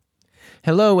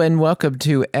Hello and welcome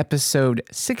to episode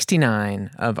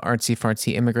 69 of Artsy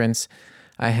Fartsy Immigrants.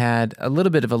 I had a little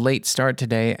bit of a late start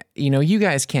today. You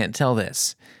guys can't tell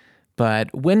this,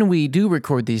 but when we do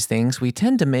record these things, we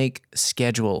tend to make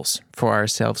schedules for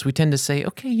ourselves. We tend to say,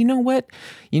 okay, you know what,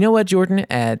 Jordan,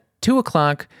 at 2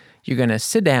 o'clock, you're going to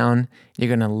sit down, you're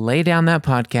going to lay down that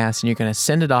podcast, and you're going to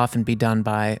send it off and be done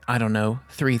by,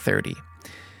 3:30.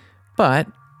 But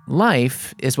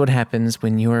life is what happens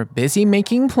when you're busy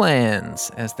making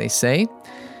plans, as they say.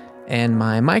 And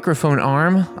my microphone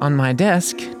arm on my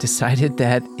desk decided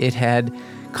that it had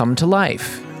come to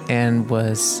life and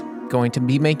was going to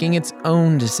be making its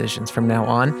own decisions from now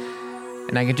on.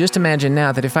 And I could just imagine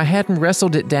now that if I hadn't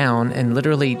wrestled it down and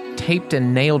literally taped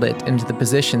and nailed it into the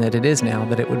position that it is now,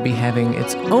 that it would be having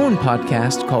its own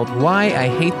podcast called Why I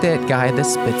Hate That Guy That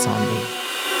Spits on Me.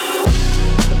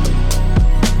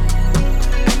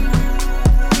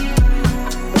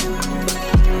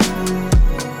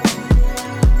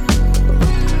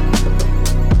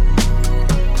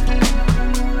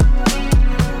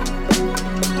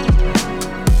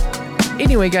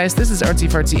 Anyway, guys, this is Artsy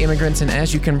Fartsy Immigrants, and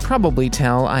as you can probably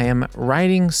tell, I am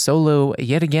riding solo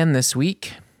yet again this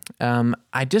week.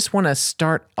 I just want to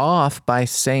start off by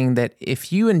saying that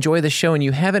if you enjoy the show and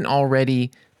you haven't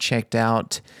already checked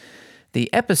out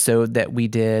the episode that we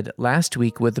did last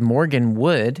week with Morgan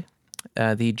Wood,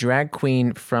 the drag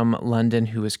queen from London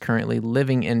who is currently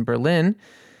living in Berlin,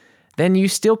 then you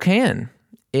still can.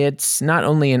 It's not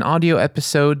only an audio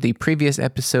episode, the previous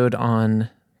episode on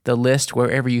the list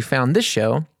wherever you found this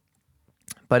show,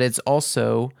 but it's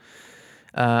also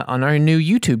on our new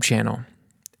YouTube channel.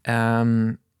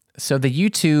 So the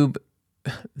YouTube,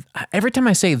 every time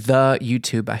I say the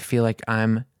YouTube, I feel like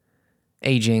I'm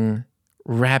aging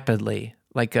rapidly.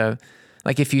 Like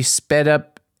if you sped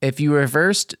up, if you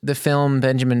reversed the film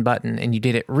Benjamin Button and you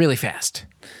did it really fast.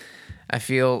 I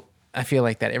feel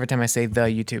like that every time I say the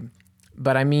YouTube.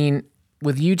 But I mean,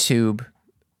 with YouTube,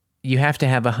 you have to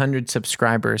have 100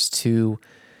 subscribers to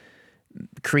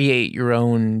create your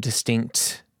own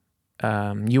distinct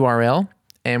URL.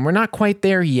 And we're not quite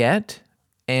there yet.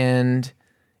 And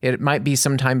it might be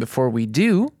some time before we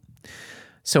do.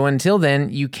 So until then,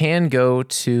 you can go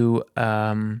to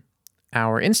our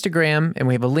Instagram, and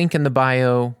we have a link in the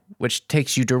bio, which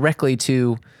takes you directly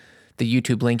to the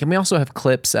YouTube link. And we also have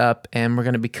clips up, and we're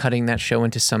going to be cutting that show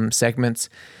into some segments.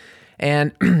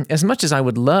 And as much as I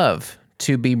would love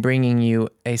to be bringing you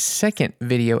a second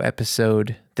video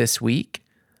episode this week,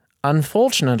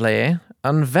 unfortunately,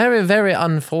 very, very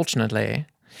unfortunately,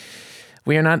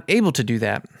 we are not able to do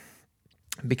that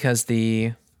because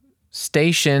the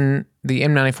station, the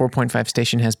M94.5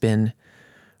 station, has been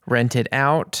rented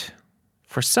out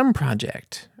for some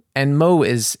project. And Mo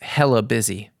is hella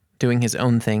busy doing his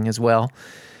own thing as well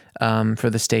for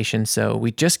the station. So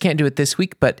we just can't do it this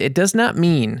week, but it does not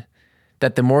mean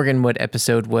that the Morgan Wood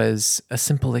episode was a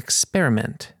simple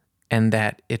experiment and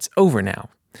that it's over now.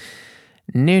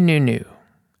 No.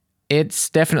 It's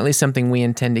definitely something we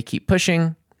intend to keep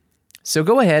pushing. So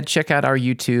go ahead, check out our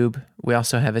YouTube. We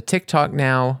also have a TikTok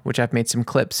now, which I've made some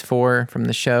clips from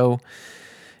the show,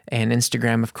 and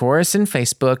Instagram, of course, and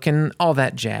Facebook, and all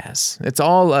that jazz. It's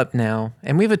all up now.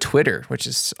 And we have a Twitter, which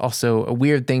is also a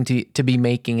weird thing to be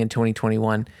making in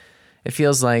 2021. It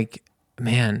feels like,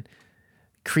 man,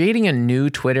 creating a new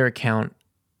Twitter account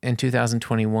in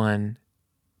 2021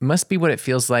 must be what it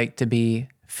feels like to be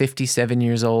 57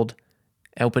 years old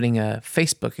opening a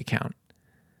Facebook account.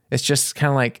 It's just kind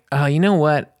of like, oh, you know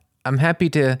what? I'm happy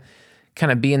to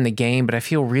kind of be in the game, but I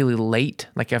feel really late,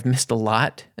 like I've missed a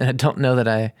lot, and I don't know that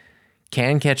I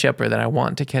can catch up or that I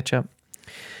want to catch up.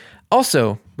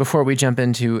 Also, before we jump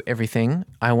into everything,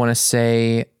 I want to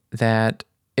say that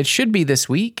it should be this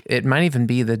week. It might even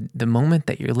be the moment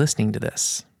that you're listening to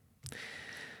this.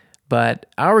 But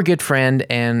our good friend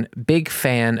and big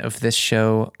fan of this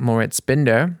show, Moritz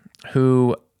Binder,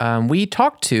 who we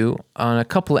talked to on a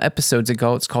couple of episodes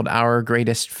ago. It's called Our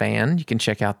Greatest Fan. You can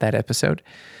check out that episode.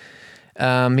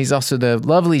 He's also the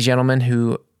lovely gentleman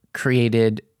who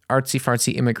created Artsy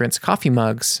Fartsy Immigrants coffee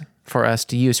mugs for us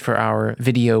to use for our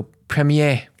video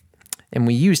premiere. And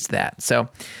we used that. So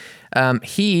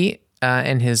he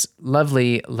and his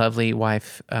lovely, lovely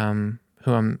wife, who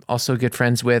I'm also good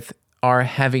friends with, are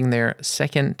having their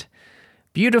second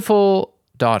beautiful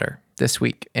daughter this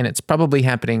week, and it's probably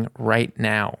happening right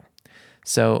now.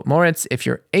 So, Moritz, if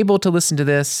you're able to listen to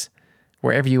this,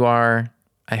 wherever you are,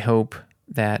 I hope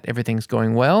that everything's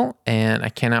going well, and I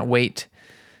cannot wait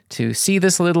to see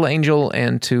this little angel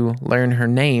and to learn her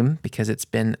name, because it's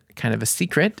been kind of a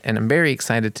secret, and I'm very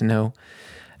excited to know.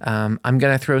 I'm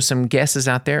going to throw some guesses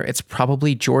out there. It's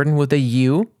probably Jordan with a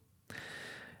U.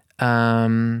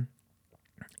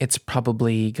 It's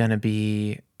probably going to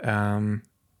be, I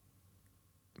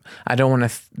don't want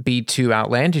to be too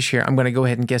outlandish here. I'm going to go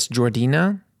ahead and guess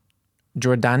Jordania.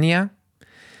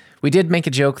 We did make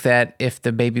a joke that if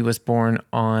the baby was born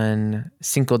on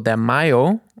Cinco de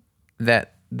Mayo,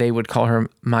 that they would call her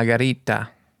Margarita.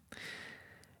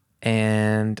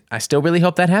 And I still really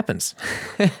hope that happens.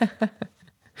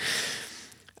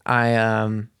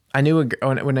 I knew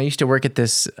when I used to work at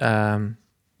this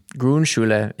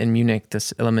Grundschule in Munich,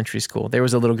 this elementary school, there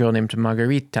was a little girl named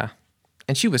Margarita,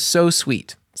 and she was so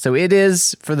sweet. So it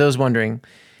is, for those wondering,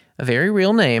 a very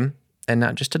real name and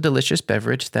not just a delicious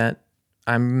beverage that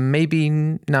I'm maybe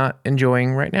not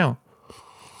enjoying right now.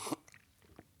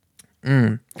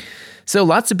 So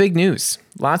lots of big news.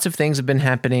 Lots of things have been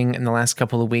happening in the last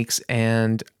couple of weeks,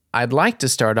 and I'd like to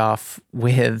start off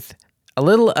with a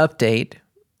little update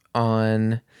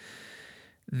on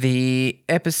the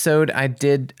episode I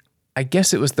did. I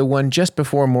guess it was the one just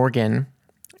before Morgan,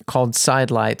 called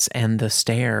Sidelights and the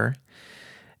Stare.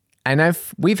 And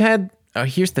we've had,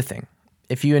 here's the thing.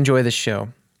 If you enjoy the show,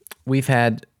 we've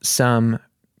had some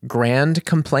grand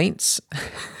complaints.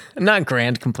 Not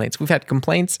grand complaints. We've had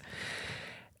complaints.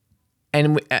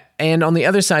 And on the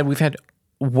other side, we've had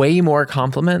way more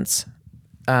compliments,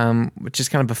 which is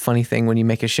kind of a funny thing when you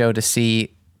make a show to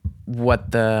see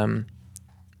what the...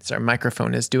 sorry,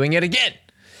 microphone is doing it again.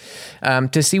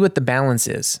 To see what the balance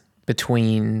is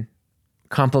between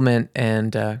compliment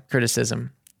and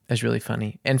criticism is really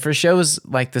funny. And for shows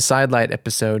like the Sidelight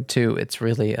episode too, it's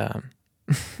really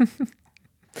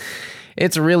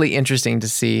it's really interesting to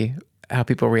see how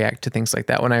people react to things like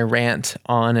that when I rant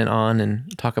on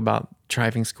and talk about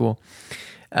driving school.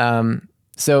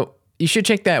 So you should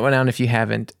check that one out if you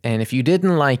haven't. And if you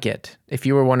didn't like it, if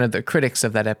you were one of the critics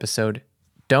of that episode,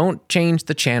 don't change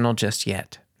the channel just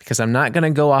yet, because I'm not going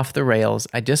to go off the rails.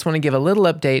 I just want to give a little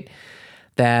update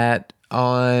that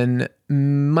on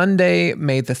Monday,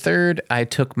 May the 3rd, I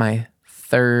took my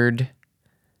third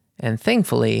and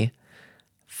thankfully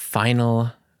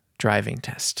final driving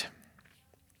test.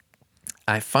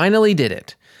 I finally did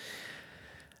it.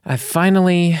 I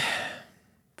finally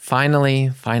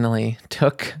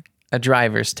took a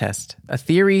driver's test,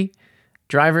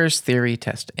 driver's theory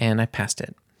test, and I passed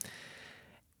it.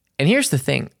 And here's the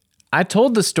thing. I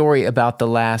told the story about the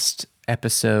last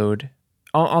episode.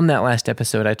 On that last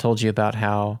episode, I told you about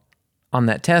how on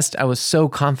that test, I was so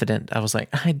confident. I was like,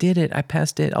 I did it. I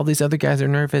passed it. All these other guys are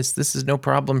nervous. This is no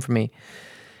problem for me.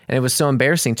 And it was so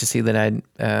embarrassing to see that I'd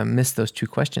missed those two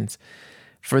questions.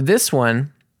 For this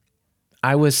one,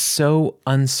 I was so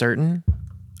uncertain.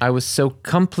 I was so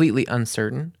completely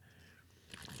uncertain.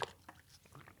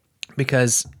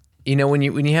 Because, you know, when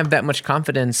you have that much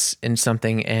confidence in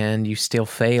something and you still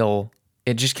fail,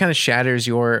 it just kind of shatters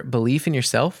your belief in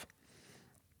yourself.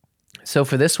 So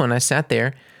for this one, I sat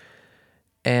there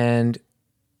and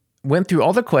went through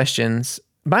all the questions.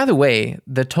 By the way,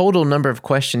 the total number of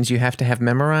questions you have to have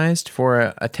memorized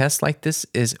for a test like this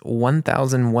is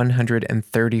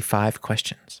 1,135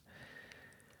 questions.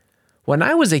 When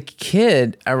I was a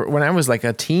kid, when I was like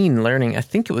a teen learning, I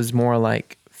think it was more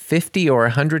like 50 or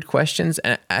 100 questions.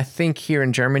 And I think here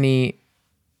in Germany,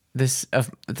 this of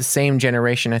the same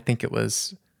generation, I think it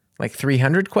was like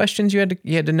 300 questions you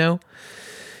had to know.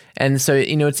 And so,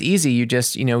 you know, it's easy. You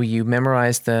just, you know, you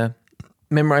memorize the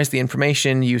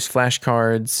information, use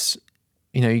flashcards,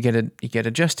 you know, you get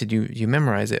adjusted, you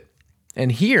memorize it.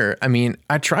 And here, I mean,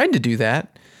 I tried to do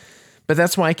that, but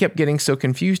that's why I kept getting so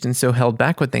confused and so held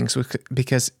back with things,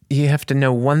 because you have to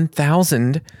know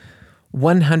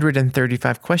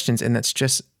 1,135 questions, and that's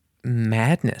just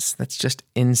madness. That's just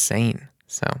insane.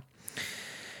 So,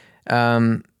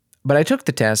 but I took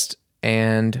the test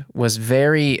and was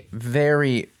very,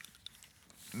 very,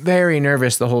 very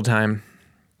nervous the whole time.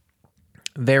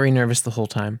 Very nervous the whole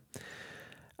time.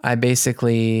 I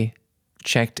basically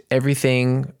checked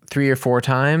everything 3 or 4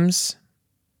 times.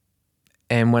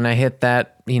 And when I hit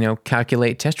that, you know,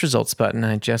 calculate test results button,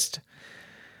 I just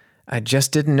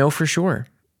didn't know for sure.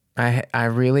 I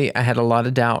had a lot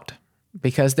of doubt,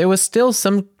 because there was still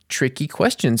some tricky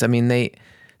questions. I mean,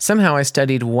 somehow I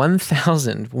studied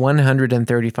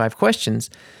 1,135 questions,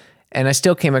 and I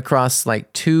still came across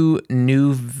like 2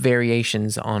 new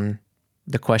variations on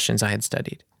the questions I had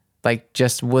studied, like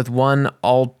just with one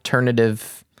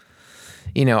alternative,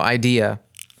 you know, idea.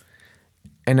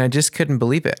 And I just couldn't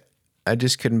believe it. I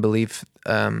just couldn't believe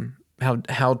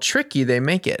how tricky they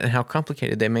make it and how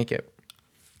complicated they make it.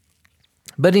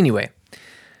 But anyway,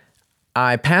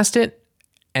 I passed it,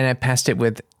 and I passed it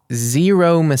with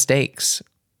 0 mistakes,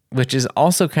 which is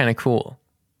also kind of cool.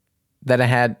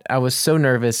 that I was so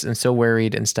nervous and so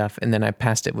worried and stuff. And then I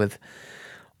passed it with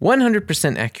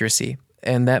 100% accuracy.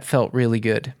 And that felt really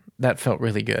good.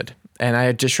 And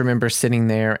I just remember sitting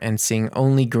there and seeing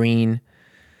only green.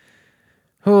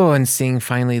 Oh, and seeing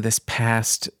finally this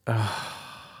passed. Oh,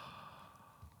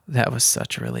 that was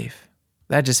such a relief.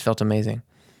 That just felt amazing.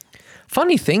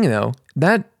 Funny thing though,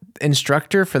 that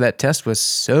instructor for that test was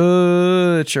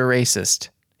such a racist.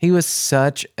 He was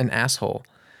such an asshole.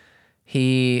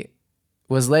 He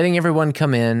was letting everyone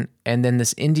come in, and then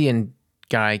this Indian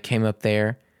guy came up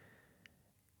there,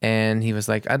 and he was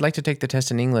like, I'd like to take the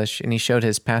test in English, and he showed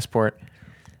his passport.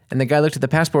 And the guy looked at the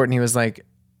passport, and he was like,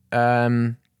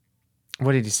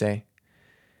 what did he say?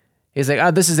 He's like,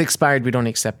 oh, this is expired, we don't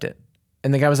accept it.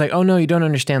 And the guy was like, oh no, you don't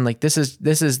understand. Like this is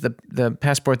the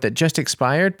passport that just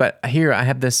expired, but here I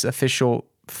have this official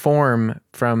form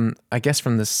from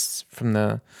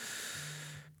the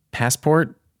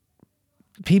passport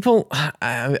people.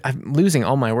 I'm losing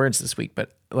all my words this week,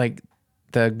 but like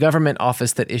the government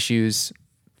office that issues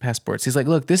passports. He's like,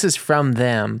 look, this is from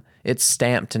them. It's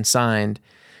stamped and signed,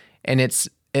 and it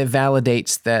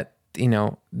validates that, you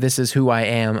know, this is who I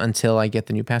am until I get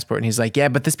the new passport. And he's like, yeah,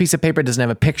 but this piece of paper doesn't have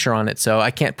a picture on it, so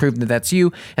I can't prove that that's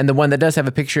you. And the one that does have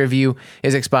a picture of you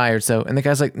is expired. So, and the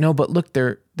guy's like, no, but look,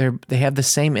 they have the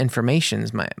same information,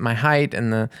 my height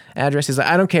and the address. He's like,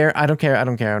 I don't care.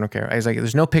 He's like,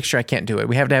 there's no picture. I can't do it.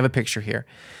 We have to have a picture here.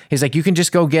 He's like, you can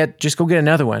just go get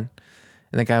another one.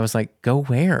 And the guy was like, go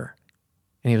where?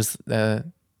 And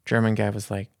the German guy was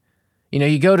like, you know,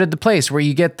 you go to the place where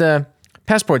you get the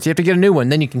passports, you have to get a new one,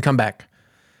 then you can come back.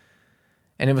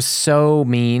 And it was so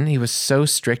mean. He was so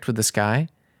strict with this guy.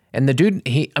 And the dude,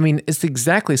 it's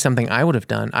exactly something I would have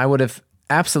done. I would have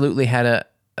absolutely had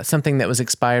something that was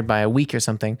expired by a week or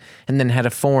something, and then had a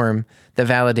form that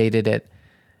validated it.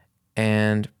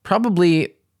 And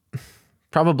probably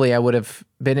I would have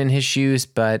been in his shoes,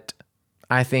 but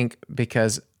I think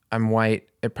because I'm white,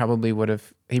 he probably would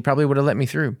have let me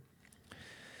through.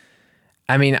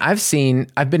 I mean, I've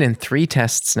been in 3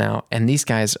 tests now, and these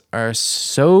guys are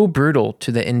so brutal to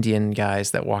the Indian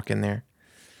guys that walk in there.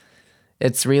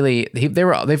 It's really,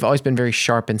 they've always been very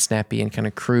sharp and snappy and kind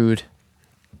of crude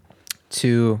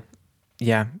to,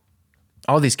 yeah,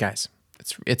 all these guys.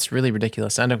 It's really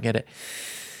ridiculous. I don't get it.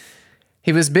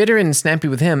 He was bitter and snappy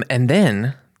with him, and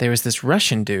then there was this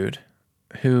Russian dude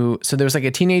so there was like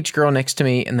a teenage girl next to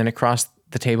me, and then across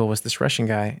the table was this Russian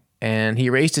guy, and he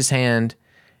raised his hand.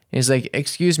 He's like,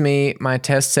 excuse me, my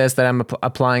test says that I'm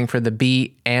applying for the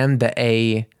B and the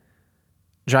A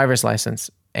driver's license,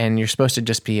 and you're supposed to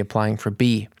just be applying for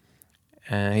B.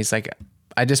 And he's like,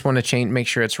 I just want to make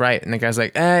sure it's right. And the guy's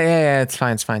like, yeah, it's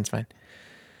fine.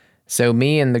 So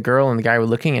me and the girl and the guy were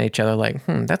looking at each other like,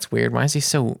 that's weird. Why is he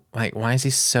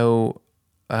so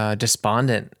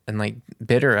despondent and like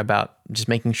bitter about just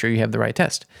making sure you have the right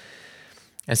test?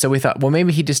 And so we thought, well,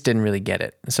 maybe he just didn't really get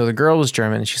it. So the girl was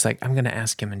German, and she's like, I'm going to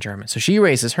ask him in German. So she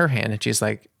raises her hand, and she's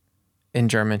like, in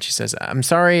German, she says, I'm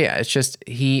sorry. It's just,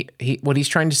 what he's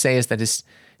trying to say is that his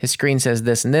screen says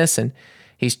this and this, and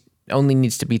he only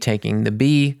needs to be taking the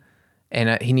B,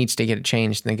 and he needs to get it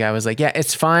changed. And the guy was like, yeah,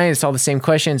 it's fine. It's all the same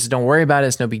questions. Don't worry about it.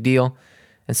 It's no big deal.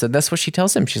 And so that's what she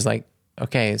tells him. She's like,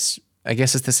 okay, I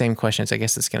guess it's the same questions. I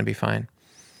guess it's going to be fine.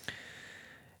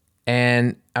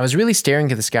 And I was really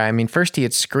staring at this guy. I mean, first he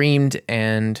had screamed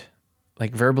and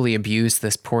like verbally abused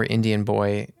this poor Indian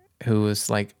boy who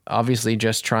was like obviously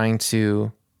just trying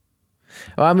to,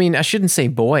 well, I mean, I shouldn't say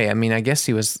boy. I mean, I guess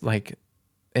he was like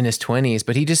in his 20s,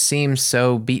 but he just seemed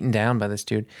so beaten down by this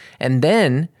dude. And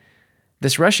then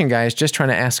this Russian guy is just trying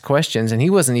to ask questions, and he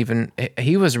was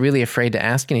really afraid to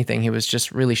ask anything. He was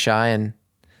just really shy, and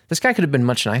this guy could have been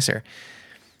much nicer.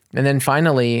 And then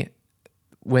finally,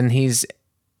 when he's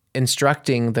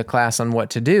instructing the class on what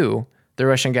to do, the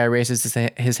Russian guy raises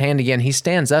his hand again. He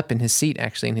stands up in his seat,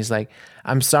 actually, and he's like,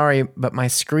 I'm sorry, but my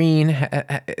screen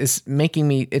is making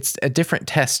me, it's a different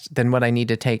test than what I need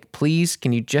to take. Please,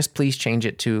 can you just please change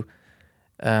it to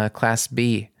class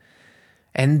B?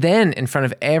 And then in front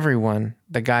of everyone,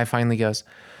 the guy finally goes,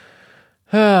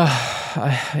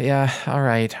 yeah, all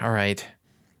right.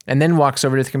 And then walks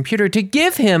over to the computer to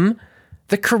give him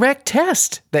the correct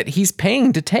test that he's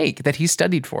paying to take, that he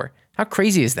studied for. How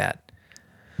crazy is that?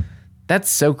 That's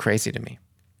so crazy to me.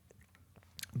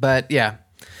 But yeah,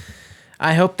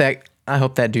 I hope that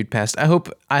dude passed. I hope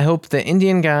the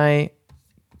Indian guy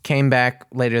came back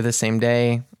later the same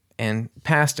day and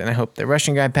passed, and I hope the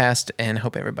Russian guy passed, and I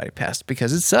hope everybody passed,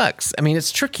 because it sucks. I mean,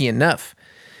 it's tricky enough.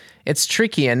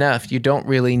 You don't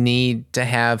really need to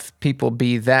have people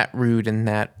be that rude and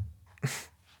that,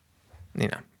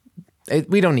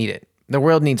 we don't need it. The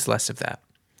world needs less of that.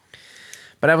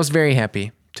 But I was very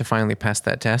happy to finally pass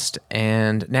that test.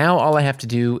 And now all I have to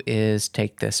do is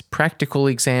take this practical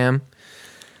exam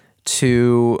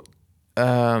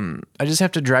I just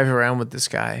have to drive around with this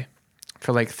guy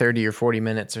for like 30 or 40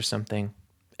 minutes or something.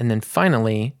 And then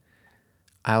finally,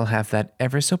 I'll have that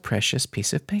ever so precious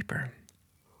piece of paper.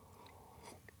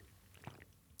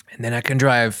 And then I can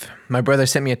drive. My brother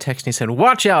sent me a text and he said,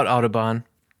 "Watch out, Autobahn."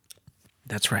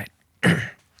 That's right.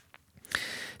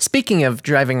 Speaking of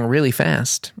driving really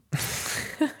fast,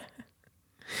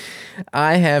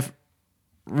 I have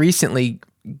recently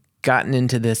gotten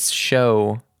into this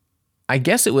show. I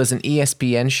guess it was an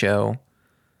ESPN show,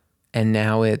 and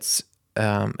now it's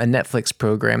a Netflix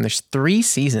program. There's 3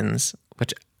 seasons,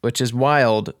 which is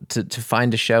wild to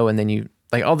find a show, and then you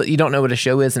don't know what a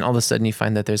show is, and all of a sudden you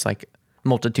find that there's like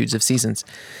multitudes of seasons.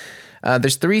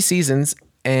 There's 3 seasons,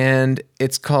 and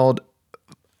it's called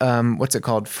what's it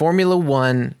called? Formula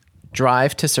One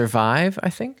Drive to Survive, I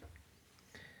think.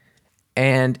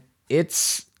 And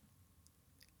it's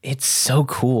so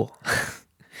cool.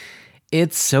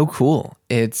 It's so cool.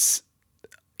 It's,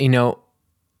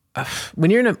 when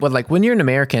you're an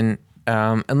American,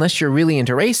 unless you're really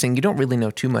into racing, you don't really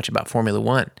know too much about Formula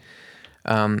One.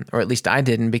 Or at least I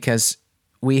didn't, because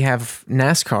we have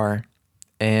NASCAR,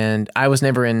 and I was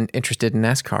never interested in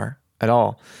NASCAR at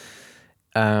all.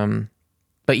 But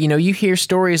you hear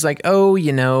stories like,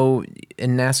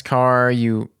 in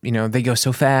NASCAR, they go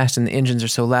so fast and the engines are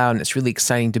so loud and it's really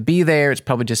exciting to be there. It's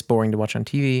probably just boring to watch on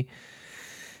TV.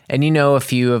 And a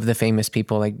few of the famous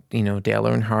people like, Dale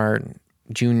Earnhardt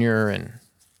Jr. and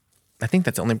I think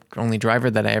that's the only driver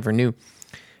that I ever knew.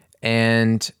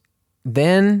 And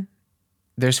then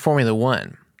there's Formula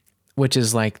One, which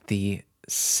is like the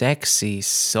sexy,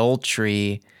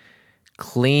 sultry,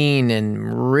 clean,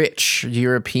 and rich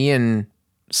European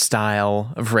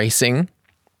style of racing,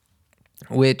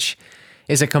 which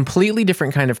is a completely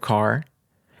different kind of car.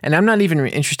 And I'm not even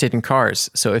interested in cars.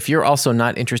 So if you're also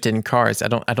not interested in cars, I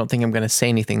don't think I'm going to say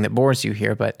anything that bores you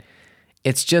here, but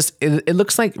it's just, it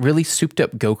looks like really souped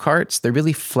up go-karts. They're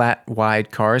really flat,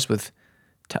 wide cars with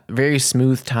very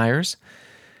smooth tires.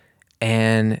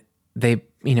 And they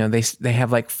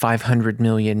have like 500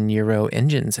 million euro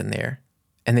engines in there.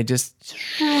 And they just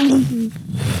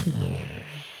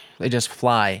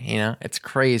fly, It's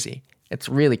crazy. It's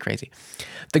really crazy.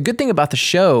 The good thing about the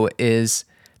show is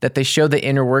that they show the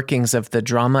inner workings of the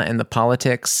drama and the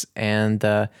politics and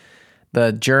the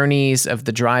journeys of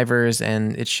the drivers,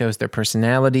 and it shows their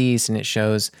personalities, and it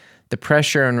shows the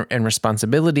pressure and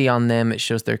responsibility on them. It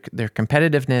shows their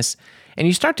competitiveness, and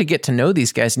you start to get to know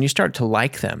these guys, and you start to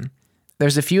like them.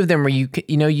 There's a few of them where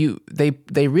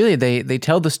they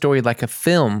tell the story like a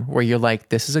film, where you're like,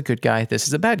 this is a good guy, this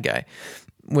is a bad guy.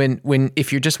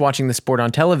 If you're just watching the sport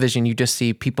on television, you just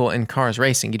see people in cars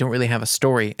racing. You don't really have a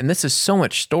story. And this is so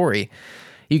much story.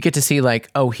 You get to see like,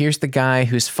 here's the guy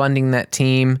who's funding that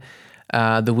team,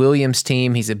 the Williams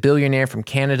team. He's a billionaire from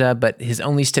Canada, but his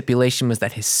only stipulation was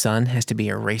that his son has to be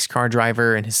a race car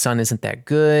driver, and his son isn't that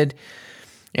good.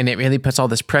 And it really puts all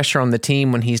this pressure on the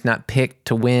team when he's not picked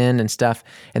to win and stuff.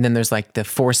 And then there's like the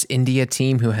Force India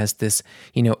team, who has this,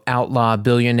 outlaw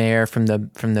billionaire from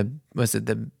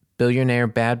the Billionaire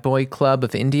Bad Boy Club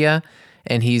of India,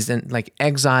 and he's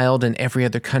exiled in every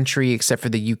other country except for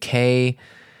the UK,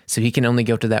 so he can only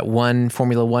go to that one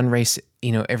Formula One race,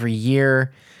 every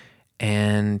year.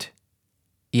 And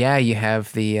yeah, you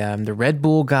have the Red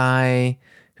Bull guy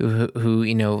who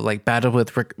battled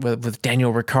with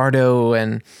Daniel Ricciardo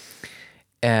and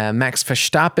Max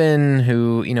Verstappen,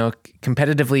 who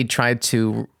competitively tried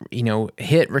to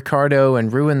hit Ricciardo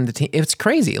and ruin the team. It's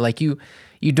crazy. Like you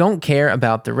don't care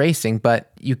about the racing,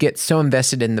 but you get so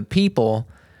invested in the people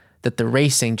that the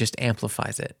racing just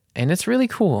amplifies it. And it's really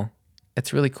cool.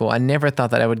 It's really cool. I never thought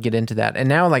that I would get into that. And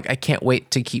now I can't wait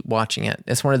to keep watching it.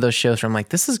 It's one of those shows where I'm like,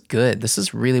 this is good. This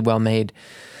is really well made.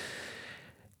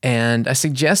 And I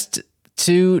suggest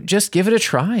to just give it a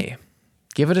try.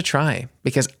 Give it a try,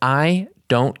 because I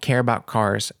don't care about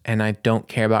cars and I don't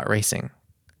care about racing.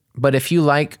 But if you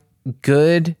like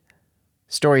good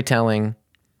storytelling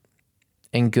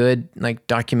and good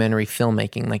documentary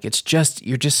filmmaking,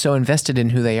 you're just so invested in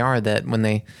who they are that when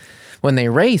they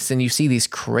race and you see these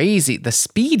the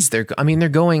speeds they're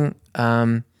going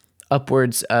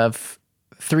upwards of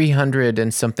 300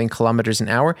 and something kilometers an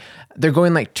hour. They're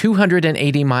going like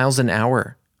 280 miles an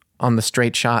hour on the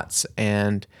straight shots,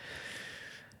 and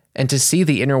to see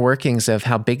the inner workings of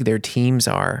how big their teams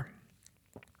are,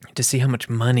 to see how much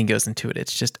money goes into it,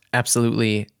 it's just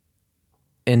absolutely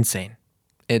insane.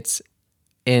 It's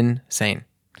insane.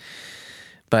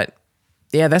 But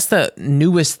yeah, that's the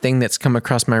newest thing that's come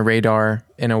across my radar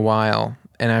in a while.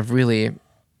 and I've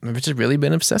just really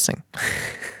been obsessing.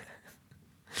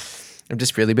 I've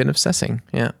just really been obsessing.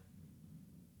 Yeah.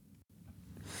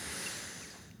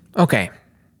 Okay.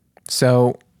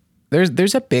 So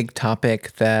there's a big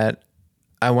topic that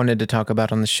I wanted to talk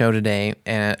about on the show today,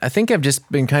 and I think I've just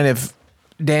been kind of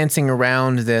dancing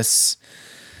around this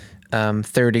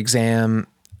third exam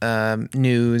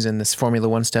news and this Formula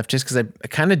One stuff just because I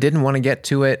kind of didn't want to get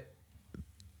to it,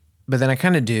 but then I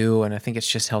kind of do, and I think it's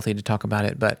just healthy to talk about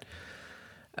it. But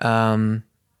man,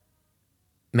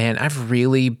 I've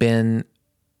really been,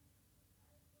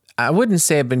 I wouldn't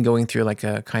say I've been going through like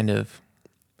a kind of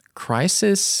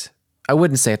crisis. I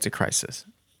wouldn't say it's a crisis,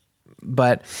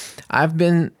 but I've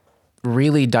been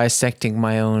really dissecting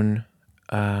my own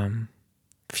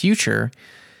future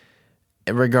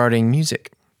regarding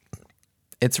music.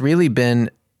 It's really been,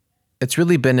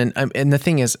 and the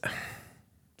thing is,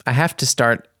 I have to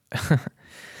start,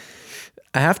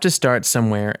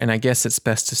 somewhere, and I guess it's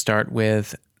best to start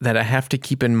with that I have to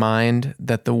keep in mind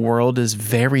that the world is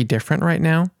very different right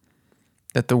now,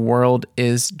 that the world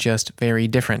is just very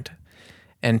different.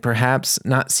 And perhaps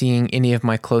not seeing any of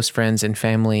my close friends and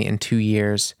family in 2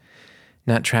 years,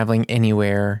 not traveling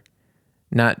anywhere,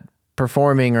 not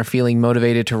performing or feeling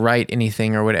motivated to write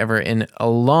anything or whatever in a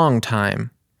long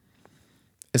time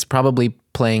is probably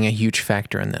playing a huge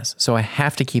factor in this. So I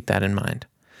have to keep that in mind.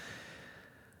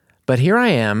 But here I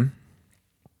am,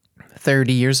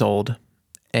 30 years old,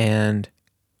 and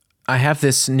I have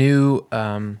this new,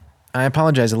 I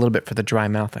apologize a little bit for the dry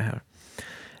mouth I have.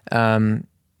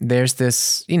 There's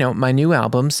this, my new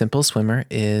album, Simple Swimmer,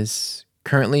 is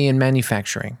currently in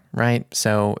manufacturing, right?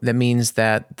 So that means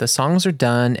that the songs are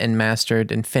done and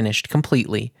mastered and finished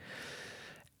completely.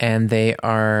 And the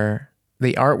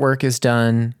artwork is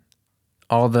done,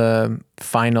 all the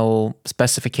final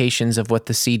specifications of what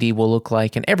the CD will look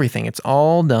like and everything. It's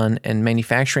all done, and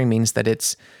manufacturing means that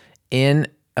it's in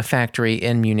a factory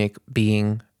in Munich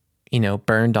being,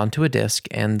 burned onto a disc,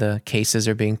 and the cases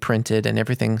are being printed and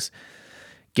everything's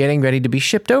getting ready to be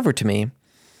shipped over to me.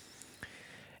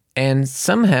 And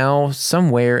somehow,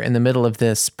 somewhere in the middle of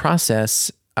this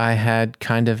process, I had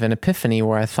kind of an epiphany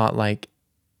where I thought, like,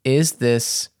 is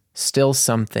this still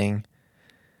something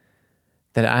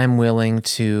that I'm willing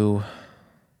to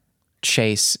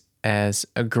chase as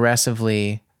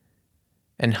aggressively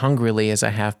and hungrily as I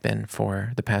have been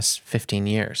for the past 15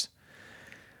 years?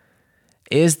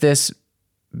 Is this,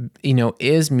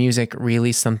 is music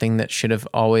really something that should have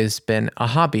always been a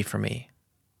hobby for me?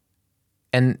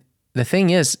 And the thing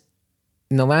is,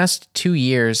 in the last 2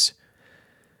 years,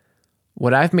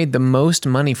 what I've made the most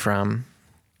money from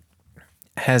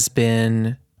has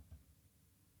been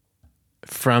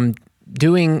from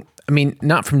doing,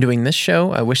 not from doing this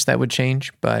show. I wish that would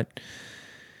change, but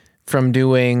from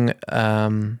doing,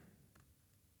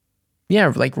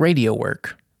 like radio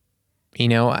work.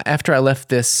 After I left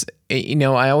this,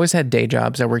 I always had day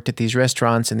jobs. I worked at these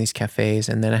restaurants and these cafes,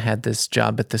 and then I had this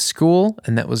job at the school,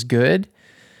 and that was good.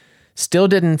 Still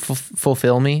didn't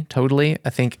fulfill me totally. I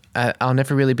think I'll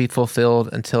never really be fulfilled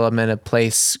until I'm in a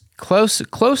place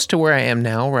close to where I am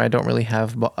now, where I don't really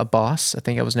have a boss. I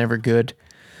think I was never good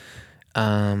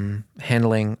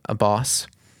handling a boss.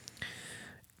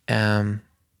 Of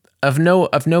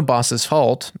no boss's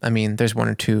fault. There's one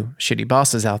or two shitty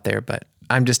bosses out there, but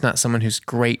I'm just not someone who's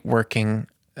great working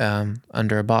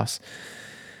under a boss.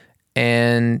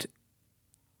 And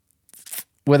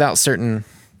without certain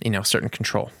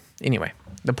control. Anyway,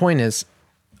 the point is,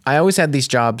 I always had these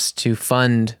jobs to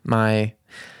fund my,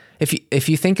 if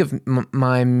you think of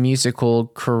my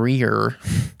musical career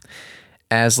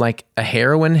as like a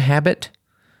heroin habit,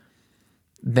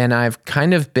 then I've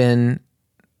kind of been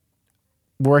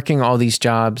working all these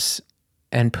jobs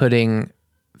and putting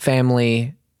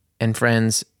family and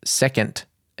friends second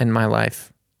in my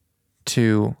life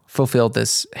to fulfill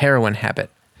this heroin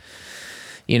habit.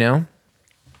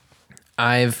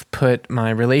 I've put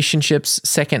my relationships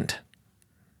second,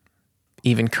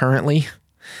 even currently.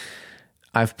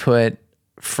 I've put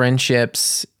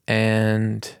friendships,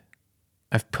 and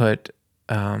I've put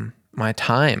my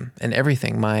time and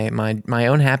everything, my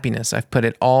own happiness. I've put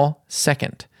it all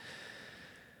second,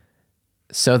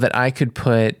 so that I could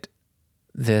put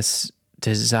this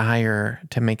desire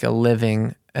to make a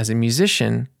living as a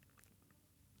musician,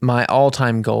 my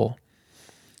all-time goal,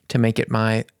 to make it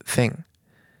my thing.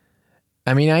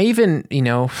 I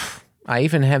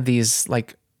even have these,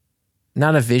 like,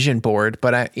 not a vision board,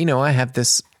 but I have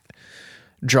this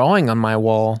drawing on my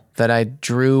wall that I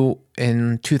drew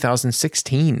in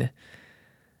 2016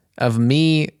 of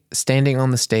me standing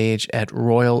on the stage at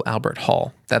Royal Albert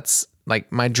Hall. That's like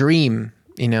my dream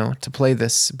to play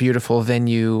this beautiful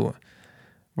venue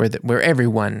where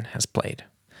everyone has played.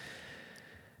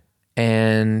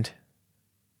 And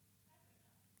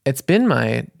it's been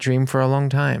my dream for a long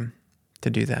time to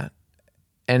do that.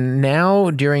 And now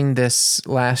during this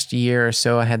last year or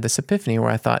so, I had this epiphany where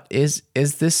I thought, is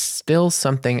this still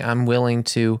something I'm willing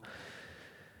to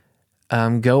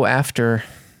go after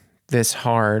this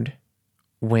hard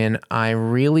when I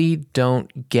really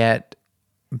don't get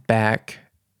back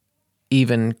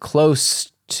even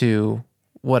close to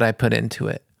what I put into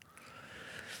it?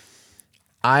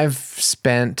 I've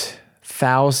spent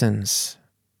thousands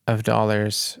of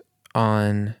dollars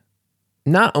on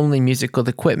not only musical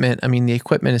equipment. I mean, the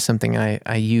equipment is something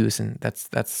I use, and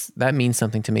that means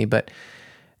something to me, but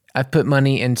I've put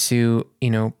money into,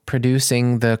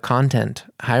 producing the content,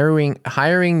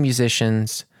 hiring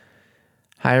musicians,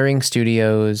 hiring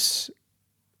studios,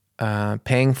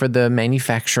 paying for the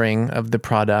manufacturing of the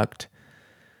product,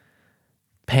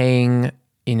 paying,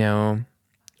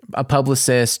 a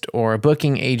publicist or a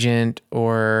booking agent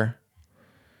or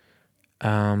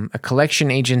a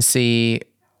collection agency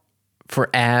for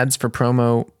ads, for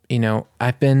promo.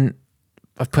 I've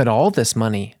put all this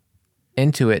money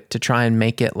into it to try and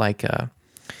make it like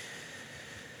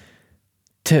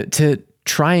to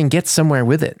try and get somewhere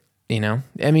with it.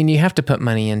 I mean, you have to put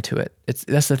money into it.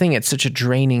 That's the thing. It's such a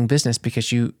draining business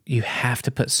because you have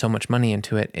to put so much money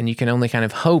into it, and you can only kind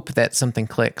of hope that something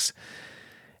clicks.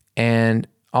 And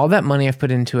all that money I've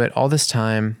put into it all this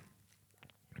time,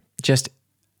 just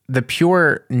the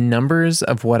pure numbers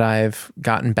of what I've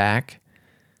gotten back,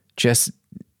 just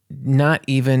not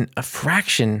even a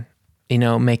fraction,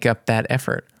 make up that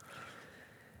effort.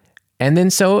 And then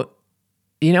so,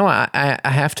 I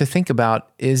have to think about,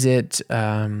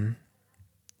 am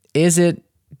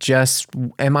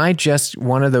I just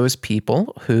one of those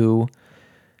people who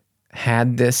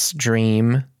had this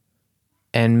dream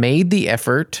and made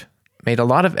a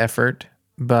lot of effort,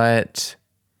 but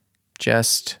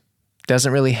just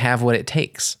doesn't really have what it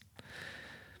takes?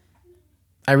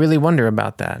 I really wonder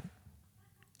about that.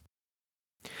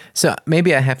 So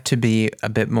maybe I have to be a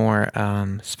bit more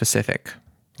specific.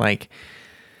 Like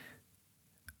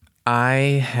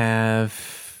I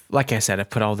said, I've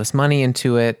put all this money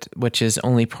into it, which is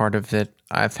only part of it.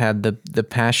 I've had the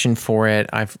passion for it.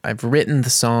 I've written the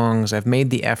songs. I've made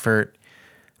the effort,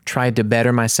 tried to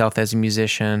better myself as a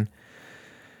musician,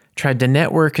 tried to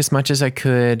network as much as I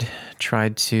could,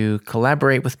 tried to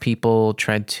collaborate with people,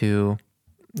 tried to,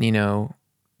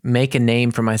 make a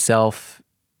name for myself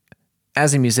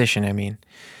as a musician, I mean.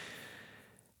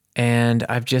 And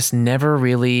I've just never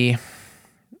really,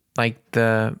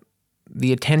 the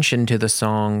attention to the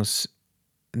songs,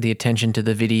 the attention to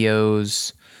the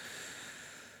videos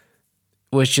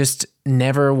was just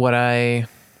never what I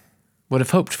would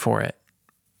have hoped for it.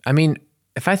 I mean,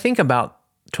 if I think about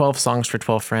 12 Songs for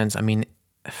 12 Friends, I mean,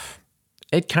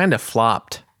 it kind of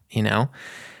flopped, and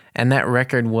that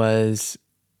record was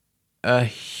a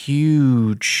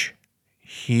huge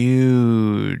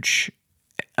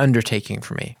undertaking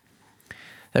for me.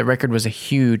 That record was a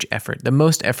huge effort, the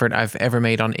most effort I've ever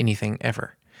made on anything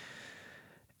ever.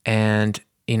 And,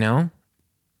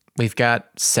 we've got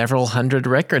several hundred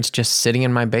records just sitting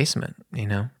in my basement,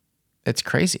 It's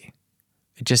crazy.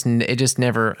 It just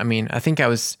never, I mean, I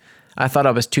thought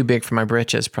I was too big for my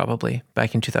britches probably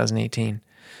back in 2018.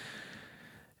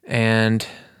 And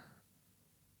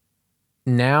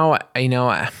now,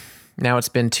 now it's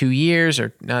been 2 years,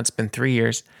 or now it's been 3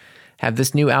 years, have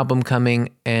this new album coming,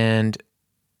 and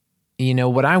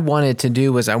what I wanted to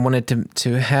do was I wanted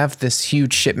to have this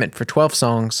huge shipment for 12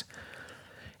 songs,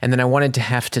 and then I wanted to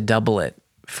have to double it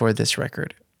for this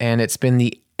record. And it's been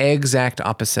the exact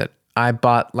opposite. I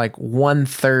bought like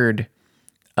 1/3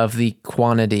 of the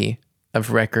quantity of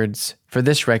records for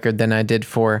this record than I did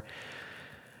for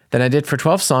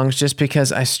 12 songs, just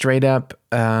because I straight up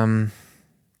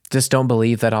just don't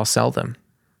believe that I'll sell them.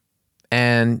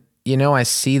 And I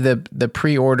see the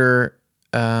pre-order,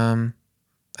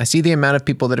 I see the amount of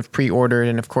people that have pre-ordered,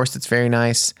 and of course it's very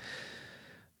nice,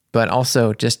 but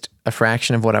also just a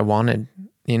fraction of what I wanted,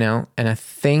 and I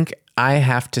think I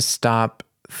have to stop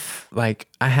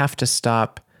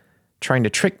trying to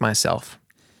trick myself.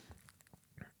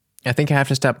 I think I have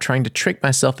to stop trying to trick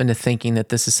myself into thinking that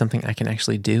this is something I can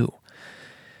actually do.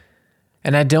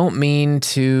 And I don't mean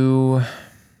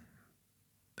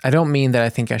that I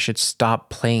think I should stop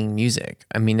playing music.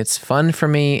 I mean, it's fun for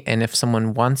me, and if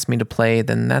someone wants me to play,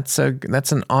 then that's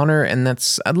an honor, and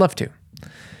I'd love to.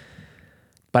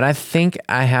 But I think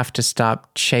I have to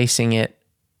stop chasing it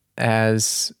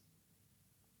as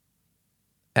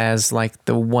like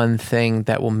the one thing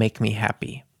that will make me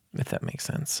happy. if that makes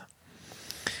sense.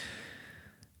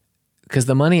 Because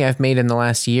the money I've made in the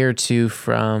last year or two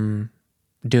from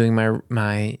doing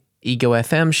my Ego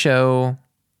FM show,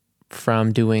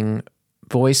 from doing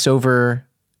voiceover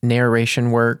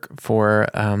narration work for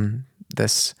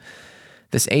this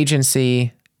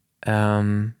agency,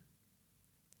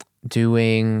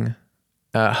 doing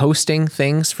hosting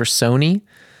things for Sony.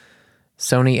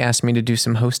 Sony asked me to do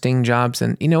some hosting jobs,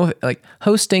 and like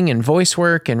hosting and voice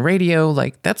work and radio,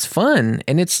 like that's fun,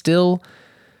 and it's still,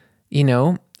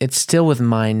 it's still with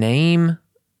my name,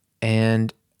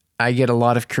 and I get a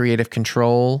lot of creative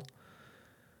control,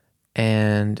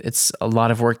 and it's a lot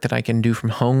of work that I can do from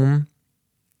home,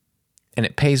 and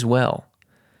it pays well.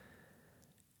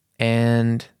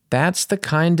 And that's the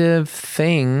kind of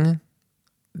thing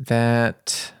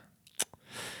that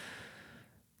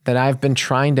I've been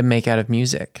trying to make out of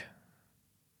music,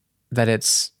 that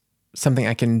it's something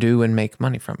I can do and make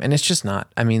money from. And it's just not.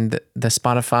 I mean, the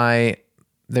Spotify,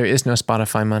 there is no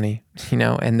Spotify money,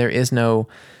 and there is no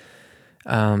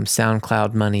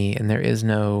SoundCloud money, and there is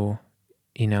no,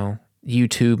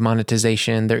 YouTube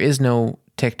monetization. There is no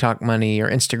TikTok money or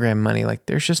Instagram money. Like,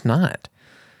 there's just not.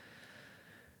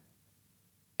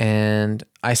 And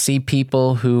I see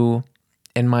people who,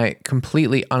 in my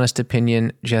completely honest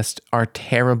opinion, just are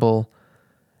terrible,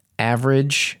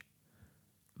 average,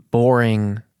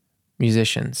 boring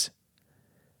musicians.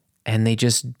 And they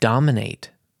just dominate.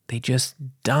 They just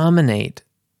dominate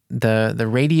the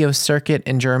radio circuit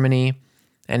in Germany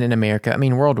and in America. I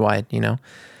mean, worldwide,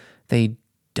 they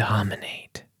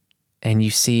dominate. And you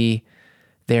see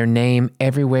their name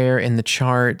everywhere in the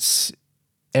charts,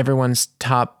 everyone's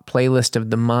top playlist of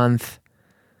the month.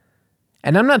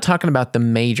 And I'm not talking about the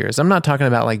majors. I'm not talking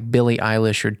about like Billie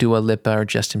Eilish or Dua Lipa or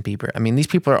Justin Bieber. I mean, these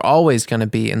people are always going to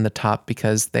be in the top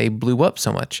because they blew up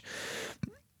so much.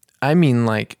 I mean,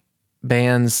 like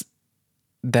bands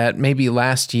that maybe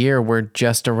last year were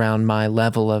just around my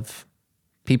level of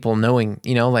people knowing,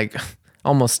 like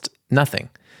almost nothing.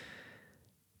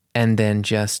 And then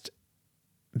just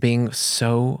being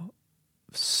so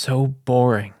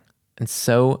boring and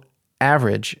so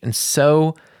average and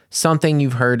so something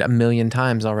you've heard a million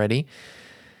times already.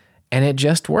 And it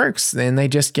just works. Then they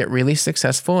just get really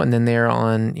successful, and then they're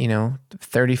on,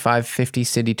 35, 50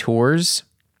 city tours,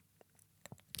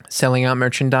 selling out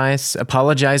merchandise,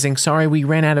 apologizing, sorry, we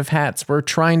ran out of hats. We're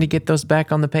trying to get those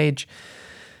back on the page.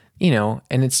 And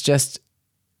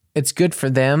it's good for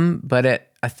them, but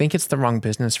I think it's the wrong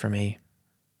business for me.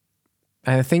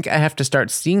 I think I have to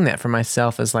start seeing that for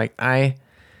myself as like,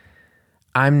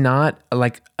 I'm not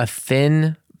like a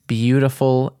thin,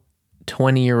 beautiful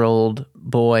 20-year-old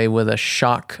boy with a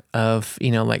shock of,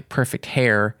 like perfect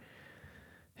hair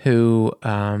who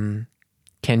can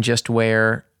just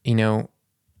wear,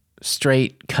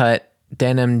 straight cut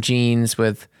denim jeans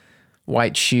with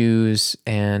white shoes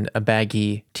and a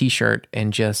baggy t-shirt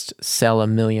and just sell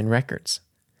 1 million records.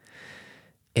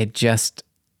 It just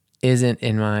isn't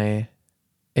in my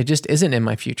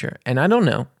future. And I don't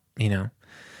know,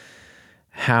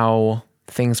 how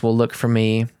things will look for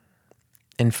me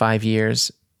in 5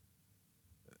 years.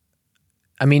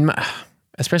 I mean,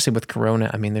 especially with Corona,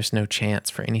 I mean, there's no chance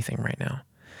for anything right now.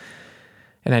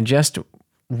 And I just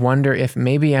wonder if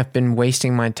maybe I've been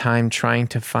wasting my time trying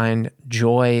to find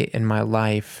joy in my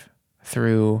life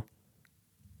through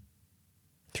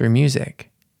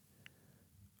music.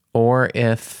 Or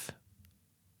if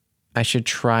I should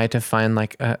try to find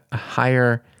like a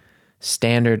higher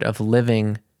standard of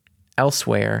living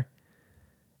elsewhere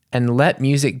and let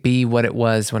music be what it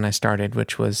was when I started,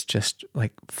 which was just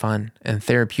like fun and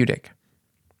therapeutic.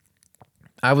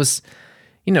 I was,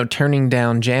 turning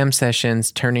down jam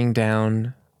sessions, turning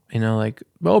down, like,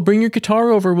 well, bring your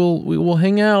guitar over, we'll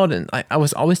hang out. And I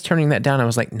was always turning that down. I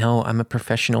was like, no, I'm a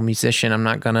professional musician. I'm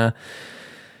not gonna,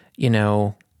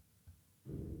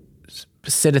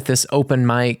 sit at this open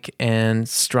mic and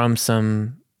strum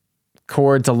some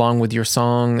chords along with your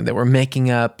song that we're making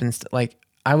up. And like,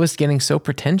 I was getting so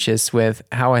pretentious with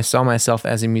how I saw myself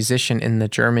as a musician in the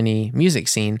Germany music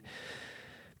scene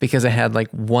because I had like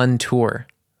one tour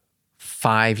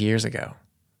 5 years ago.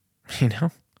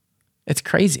 It's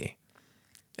crazy.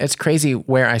 It's crazy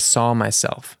where I saw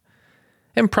myself.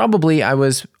 And probably I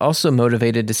was also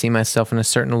motivated to see myself in a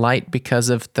certain light because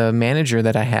of the manager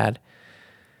that I had.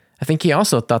 I think he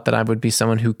also thought that I would be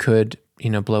someone who could,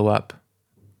 blow up.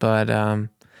 But I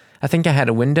think I had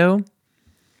a window.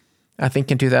 I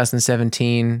think in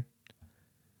 2017,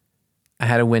 I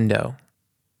had a window.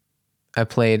 I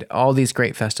played all these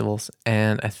great festivals,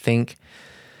 and I think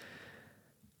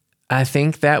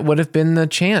that would have been the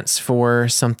chance for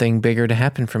something bigger to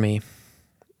happen for me.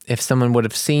 if someone would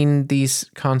have seen these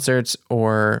concerts,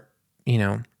 or,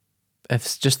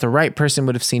 if just the right person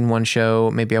would have seen one show,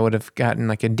 maybe I would have gotten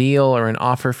like a deal or an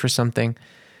offer for something.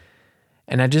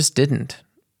 And I just didn't.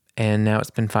 And now it's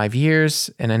been 5 years,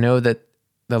 and I know that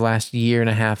the last year and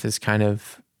a half is kind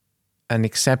of an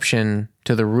exception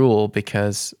to the rule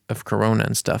because of Corona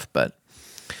and stuff. But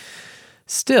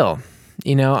still,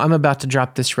 I'm about to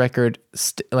drop this record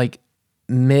like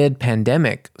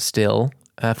mid-pandemic still.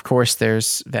 Of course,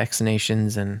 there's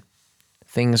vaccinations and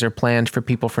things are planned for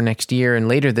people for next year and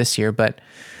later this year, but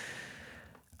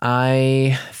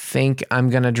I think I'm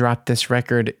going to drop this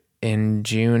record in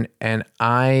June, and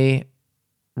I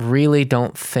really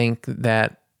don't think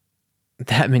that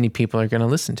many people are going to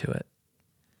listen to it.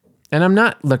 And I'm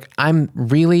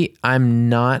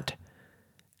not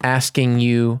asking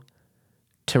you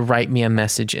to write me a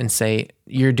message and say,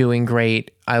 you're doing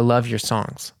great, I love your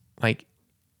songs. Like,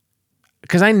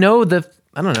 because I know the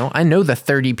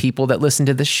 30 people that listen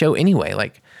to this show anyway.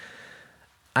 Like,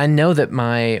 I know that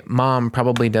my mom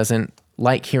probably doesn't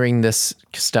like hearing this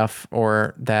stuff,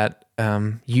 or that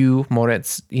you,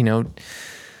 Moritz,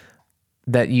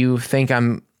 that you think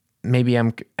I'm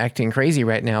acting crazy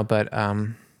right now, but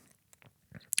I've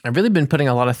really been putting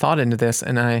a lot of thought into this,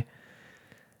 and I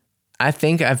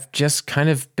think I've just kind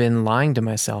of been lying to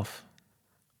myself.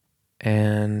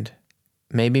 And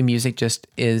maybe music just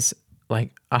is like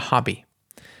a hobby.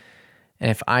 And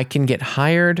if I can get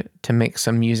hired to make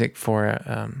some music for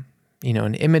an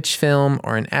image film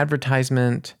or an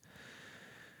advertisement,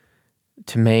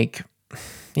 to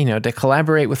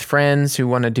collaborate with friends who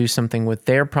want to do something with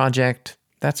their project,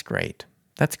 that's great.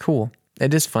 That's cool.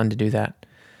 It is fun to do that.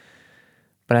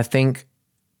 But I think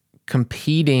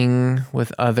competing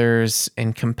with others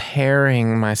and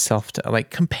comparing myself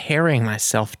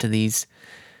to these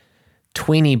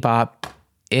tweeny bop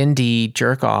indie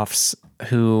jerk-offs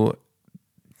who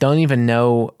don't even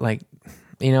know,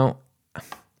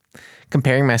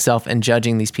 comparing myself and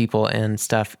judging these people and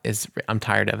stuff I'm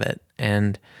tired of it.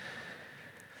 And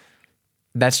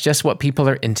that's just what people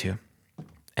are into.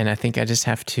 And I think I just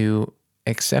have to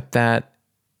accept that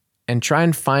and try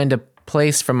and find a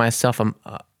place for myself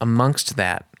amongst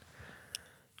that.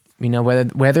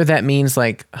 Whether that means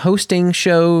like hosting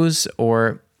shows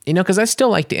or, because I still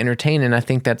like to entertain, and I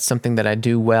think that's something that I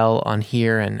do well on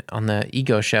here and on the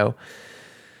Ego Show.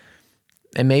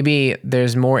 And maybe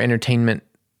there's more entertainment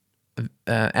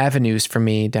avenues for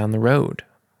me down the road.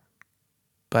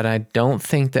 But I don't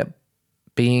think that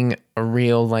being a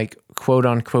real, like, quote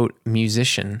unquote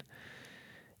musician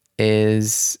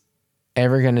is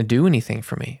ever going to do anything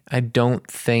for me. I don't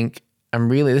think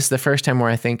this is the first time where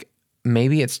I think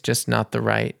maybe it's just not the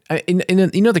right.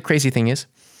 The crazy thing is,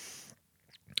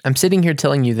 I'm sitting here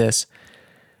telling you this,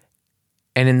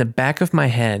 and in the back of my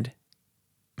head,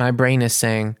 my brain is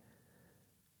saying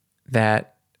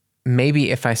that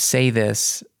maybe if I say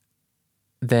this,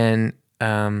 then,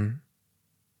 then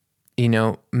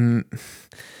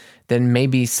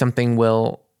maybe something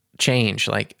will change.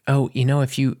 Like,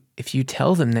 if you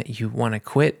tell them that you want to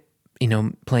quit,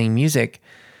 playing music,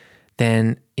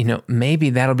 then,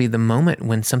 maybe that'll be the moment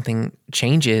when something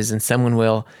changes and someone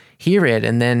will hear it.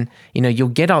 And then, you'll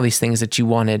get all these things that you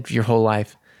wanted your whole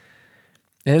life.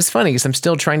 And it's funny because I'm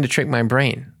still trying to trick my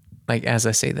brain, like, as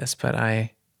I say this, but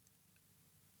I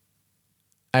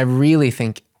really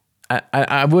think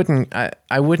I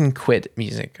wouldn't quit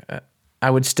music.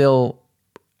 It's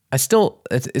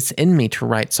in me to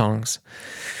write songs,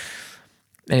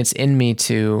 and it's in me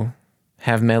to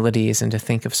have melodies and to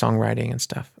think of songwriting and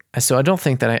stuff. So I don't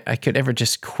think that I could ever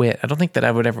just quit. I don't think that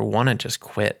I would ever want to just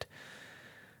quit,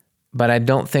 but I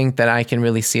don't think that I can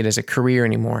really see it as a career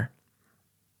anymore.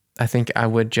 I think I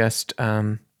would just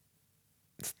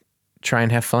try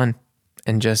and have fun,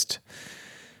 and just,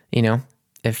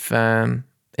 if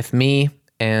me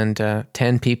and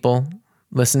 10 people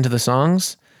listen to the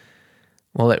songs,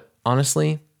 well, it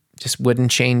honestly just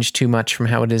wouldn't change too much from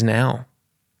how it is now.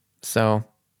 So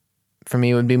for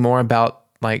me, it would be more about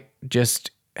like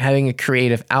just having a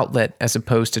creative outlet as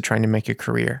opposed to trying to make a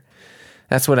career.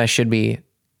 That's what I should be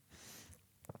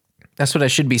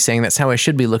saying. That's how I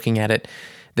should be looking at it.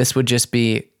 This would just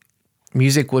be,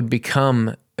 music would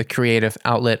become a creative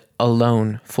outlet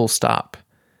alone, full stop,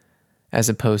 as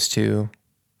opposed to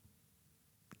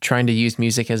trying to use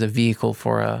music as a vehicle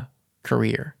for a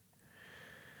career.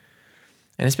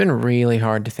 And it's been really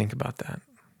hard to think about that.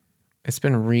 It's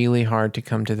been really hard to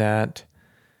come to that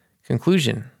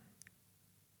conclusion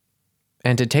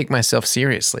and to take myself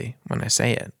seriously when I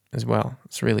say it as well.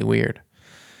 It's really weird.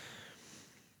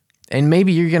 And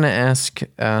maybe you're going to ask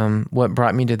what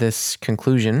brought me to this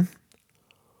conclusion.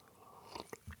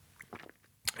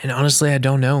 And honestly, I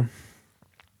don't know.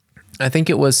 I think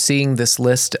it was seeing this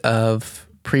list of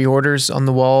pre-orders on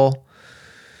the wall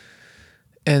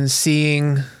and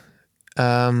seeing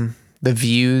the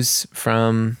views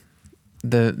from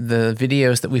the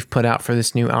videos that we've put out for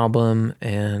this new album,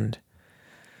 and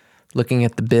looking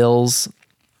at the bills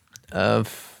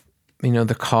of,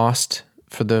 the cost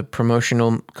for the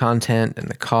promotional content and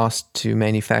the cost to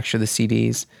manufacture the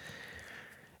CDs.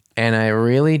 And I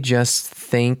really just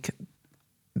think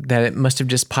that it must have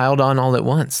just piled on all at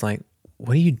once. Like,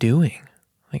 what are you doing?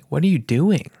 What are you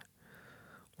doing?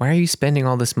 Why are you spending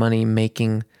all this money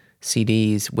making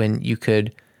CDs when you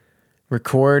could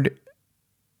record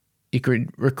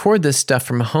this stuff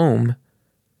from home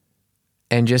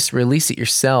and just release it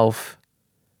yourself,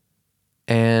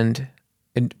 and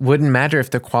it wouldn't matter if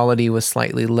the quality was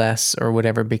slightly less or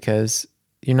whatever, because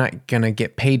you're not going to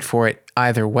get paid for it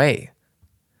either way.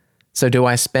 So do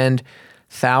I spend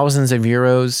thousands of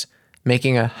euros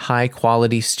making a high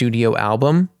quality studio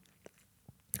album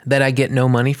that I get no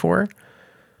money for?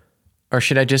 Or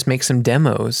should I just make some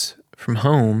demos from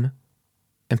home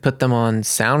and put them on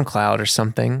SoundCloud or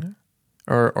something?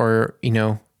 Or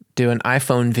do an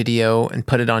iPhone video and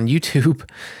put it on YouTube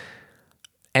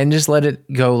and just let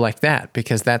it go like that,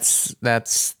 because that's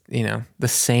the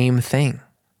same thing.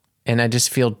 And I just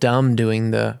feel dumb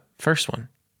doing the first one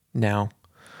now.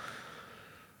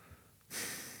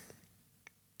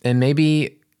 And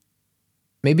maybe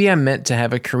I'm meant to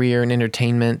have a career in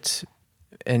entertainment,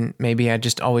 and maybe I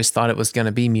just always thought it was going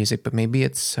to be music, but maybe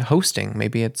it's hosting,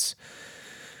 maybe it's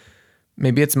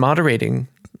moderating,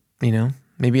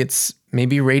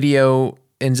 maybe radio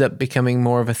ends up becoming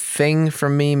more of a thing for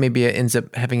me. Maybe it ends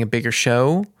up having a bigger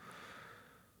show.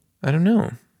 I don't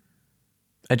know.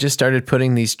 I just started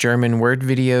putting these German word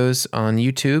videos on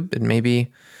YouTube, and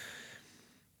maybe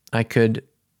I could,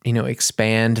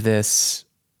 expand this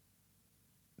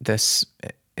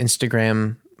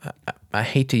Instagram. I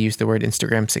hate to use the word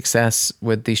Instagram success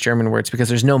with these German words, because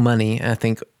there's no money. I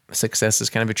think success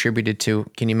is kind of attributed to,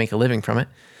 can you make a living from it?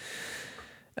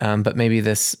 But maybe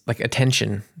this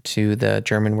attention to the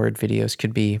German word videos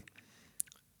could be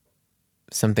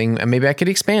something. Maybe I could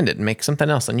expand it and make something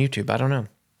else on YouTube. I don't know.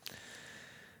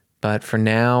 But for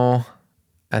now,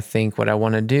 I think what I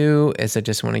want to do is I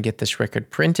just want to get this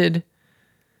record printed,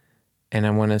 and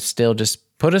I want to still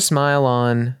just put a smile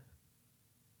on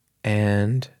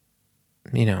and,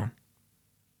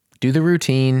 do the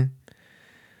routine,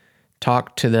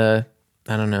 talk to the,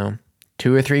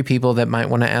 2 or 3 people that might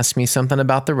want to ask me something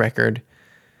about the record.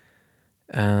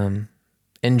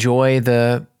 Enjoy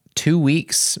the 2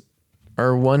 weeks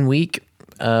or 1 week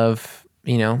of,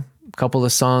 a couple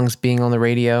of songs being on the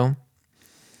radio.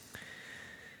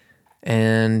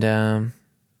 And,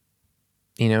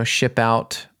 ship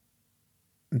out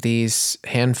these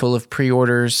handful of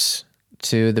pre-orders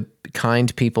to the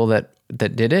kind people that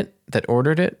did it, that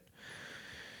ordered it.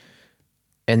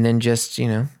 And then just,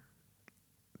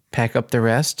 pack up the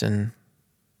rest and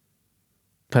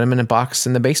put them in a box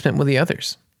in the basement with the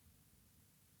others.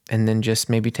 And then just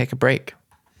maybe take a break.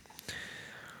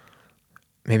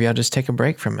 Maybe I'll just take a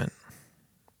break from it.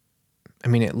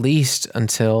 At least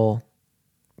until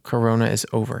Corona is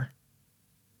over.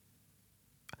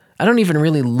 I don't even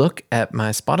really look at my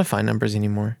Spotify numbers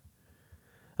anymore.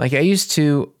 I used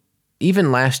to,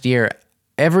 even last year,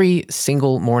 every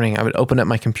single morning I would open up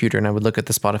my computer and I would look at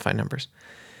the Spotify numbers.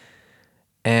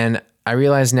 And I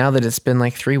realize now that it's been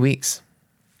 3 weeks.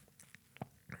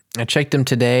 I checked them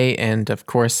today, and of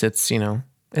course it's,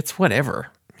 it's whatever,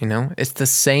 it's the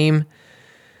same.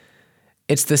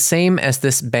 It's the same as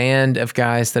this band of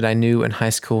guys that I knew in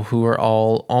high school who are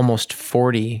all almost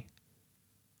 40,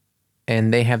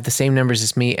 and they have the same numbers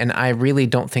as me. And I really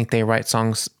don't think they write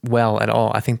songs well at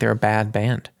all. I think they're a bad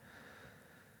band.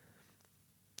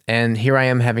 And here I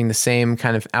am having the same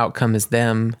kind of outcome as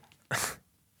them.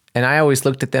 And I always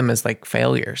looked at them as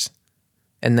failures.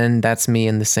 And then that's me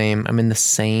I'm in the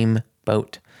same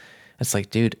boat. It's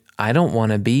dude, I don't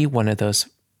want to be one of those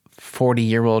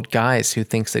 40-year-old guys who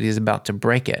thinks that he's about to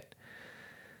break it.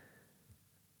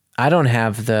 I don't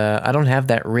have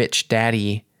that rich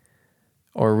daddy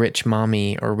or rich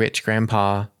mommy or rich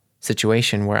grandpa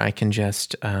situation where I can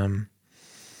just, where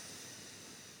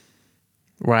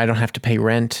I don't have to pay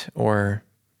rent or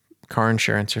car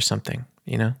insurance or something,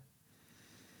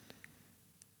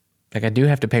 I do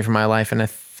have to pay for my life. And I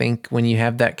think when you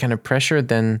have that kind of pressure,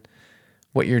 then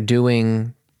what you're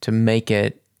doing to make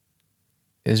it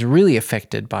is really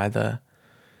affected by the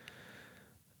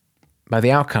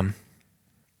outcome,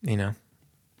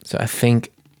 So I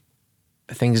think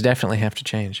things definitely have to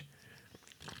change.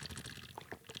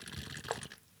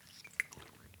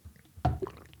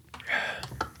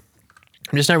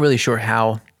 I'm just not really sure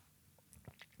how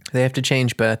they have to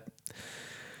change, but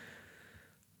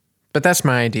that's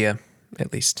my idea,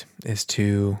 at least, is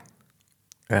to,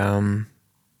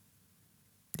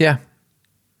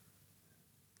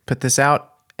 put this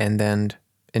out and then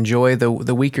enjoy the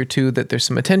week or two that there's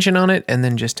some attention on it, and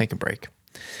then just take a break.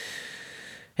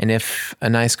 And if a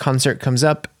nice concert comes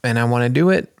up and I want to do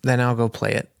it, then I'll go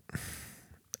play it.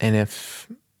 And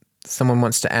if someone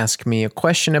wants to ask me a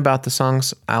question about the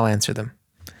songs, I'll answer them.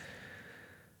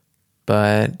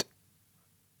 But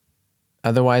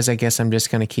otherwise, I guess I'm just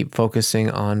going to keep focusing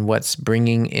on what's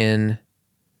bringing in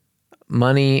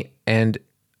money and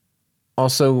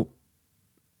also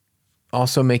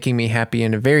making me happy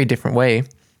in a very different way,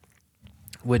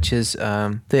 which is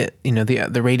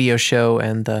the radio show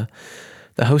and the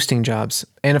hosting jobs.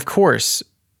 And of course,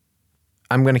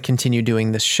 I'm going to continue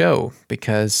doing this show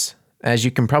because, as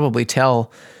you can probably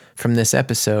tell from this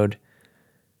episode,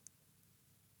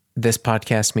 this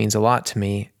podcast means a lot to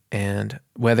me. And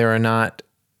whether or not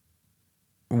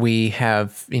we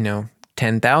have,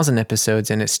 10,000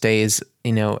 episodes and it stays,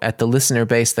 at the listener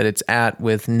base that it's at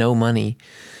with no money,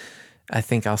 I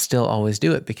think I'll still always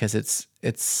do it because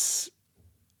it's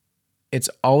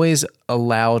always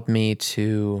allowed me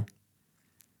to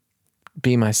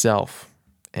be myself.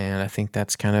 And I think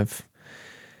that's kind of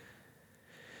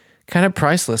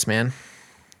priceless, man.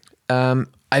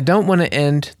 I don't want to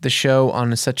end the show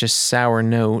on such a sour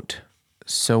note.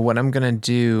 So what I'm going to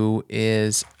do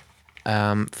is,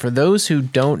 for those who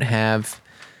don't have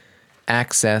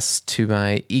access to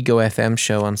my Ego FM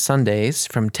show on Sundays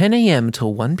from 10 a.m.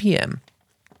 till 1 p.m.,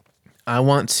 I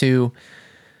want to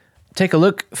take a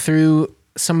look through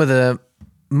some of the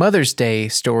Mother's Day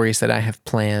stories that I have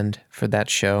planned for that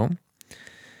show.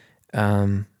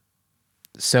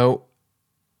 So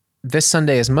this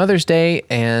Sunday is Mother's Day,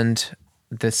 and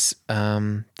this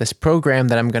program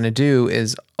that I'm going to do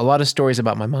is a lot of stories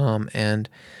about my mom, and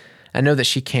I know that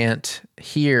she can't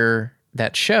hear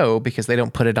that show because they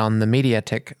don't put it on the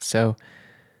Mediatek. So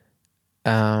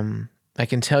I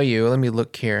can tell you, let me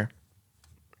look here.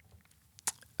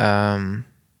 Oh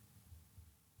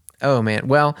man,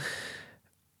 well,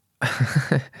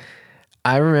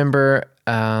 I remember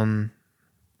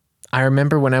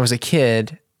when I was a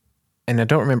kid, and I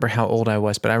don't remember how old I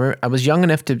was, but I was young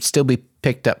enough to still be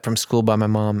picked up from school by my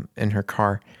mom in her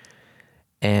car.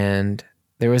 And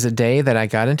there was a day that I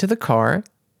got into the car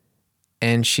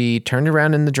and she turned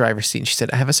around in the driver's seat and she said,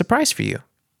 "I have a surprise for you."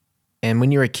 And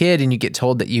when you're a kid and you get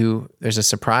told that there's a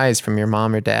surprise from your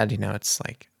mom or dad, it's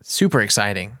like super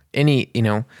exciting.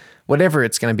 Whatever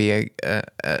it's going to be,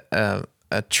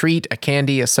 a treat, a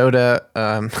candy, a soda,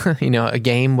 a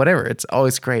game, whatever. It's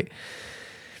always great.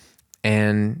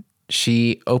 And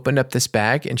she opened up this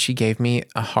bag and she gave me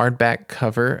a hardback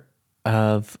cover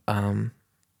of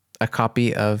a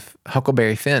copy of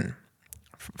Huckleberry Finn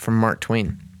from Mark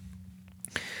Twain.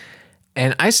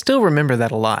 And I still remember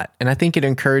that a lot. And I think it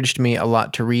encouraged me a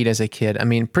lot to read as a kid. I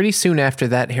mean, pretty soon after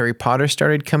that, Harry Potter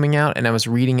started coming out and I was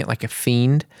reading it like a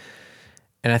fiend.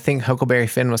 And I think Huckleberry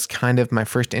Finn was kind of my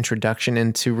first introduction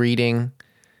into reading.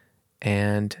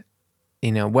 And,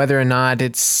 whether or not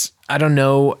I don't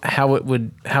know how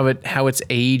it's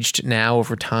aged now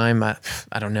over time. I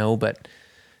don't know. But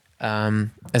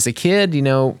as a kid,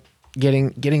 getting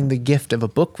the gift of a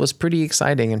book was pretty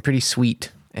exciting and pretty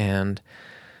sweet. And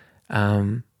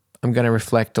I'm going to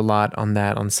reflect a lot on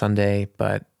that on Sunday.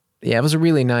 But yeah, it was a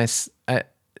really nice...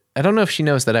 I don't know if she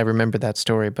knows that I remember that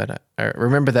story, but I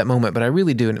remember that moment, but I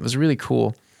really do, and it was really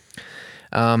cool.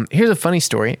 Here's a funny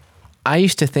story. I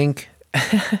used to think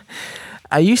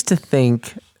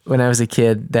when I was a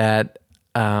kid that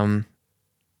I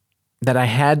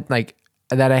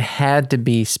had to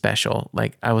be special.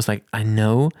 Like I was like, I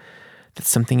know that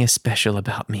something is special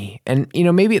about me, and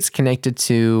maybe it's connected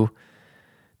to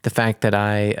the fact that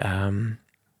I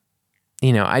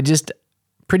just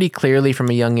pretty clearly from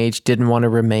a young age didn't want to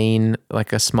remain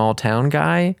like a small town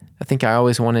guy. I think I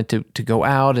always wanted to go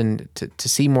out and to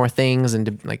see more things and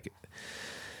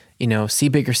to see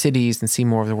bigger cities and see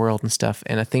more of the world and stuff.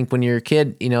 And I think when you're a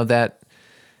kid, that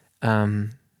I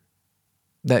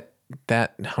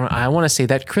want to say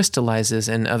that crystallizes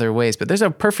in other ways, but there's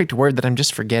a perfect word that I'm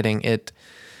just forgetting. It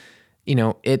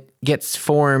gets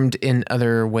formed in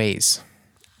other ways.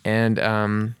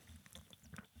 And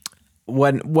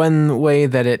one way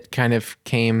that it kind of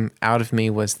came out of me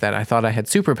was that I thought I had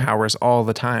superpowers all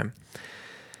the time.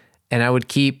 And I would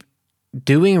keep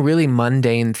doing really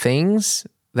mundane things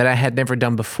that I had never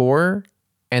done before,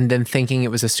 and then thinking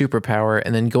it was a superpower,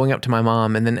 and then going up to my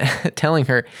mom and then telling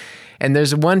her. And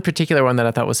there's one particular one that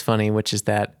I thought was funny, which is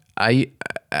that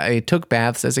I took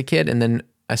baths as a kid, and then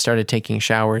I started taking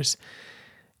showers.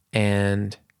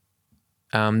 And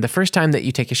the first time that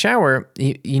you take a shower,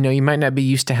 you might not be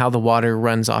used to how the water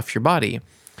runs off your body.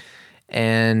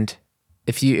 And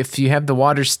if you have the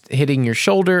water hitting your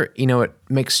shoulder, it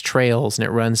makes trails and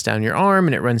it runs down your arm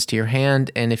and it runs to your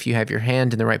hand. And if you have your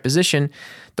hand in the right position,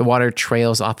 the water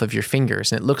trails off of your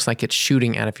fingers and it looks like it's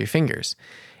shooting out of your fingers.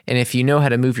 And if you know how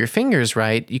to move your fingers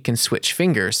right, you can switch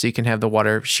fingers. So you can have the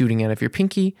water shooting out of your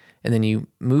pinky, and then you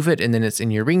move it, and then it's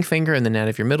in your ring finger, and then out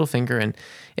of your middle finger. And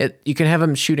you can have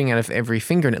them shooting out of every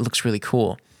finger, and it looks really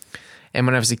cool. And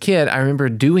when I was a kid, I remember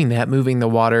doing that, moving the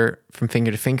water from finger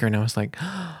to finger, and I was like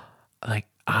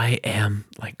I am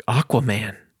like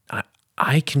Aquaman.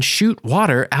 I can shoot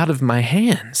water out of my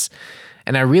hands.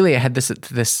 And I had this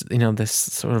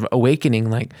sort of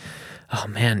awakening, like, oh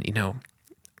man,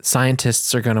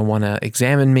 scientists are going to want to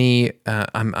examine me.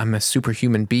 I'm a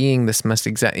superhuman being. This must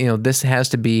this has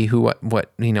to be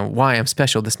why I'm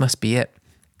special. This must be it.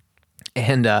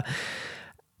 And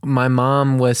my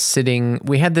mom was sitting.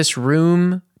 We had this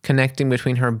room connecting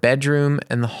between her bedroom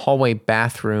and the hallway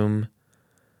bathroom.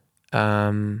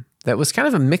 That was kind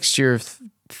of a mixture of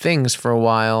things for a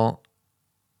while.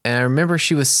 And I remember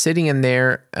she was sitting in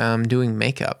there doing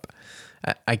makeup.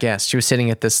 I guess she was sitting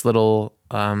at this little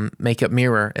makeup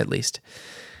mirror, at least.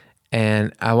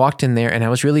 And I walked in there and I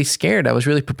was really scared. I was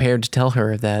really prepared to tell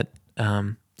her that,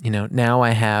 now I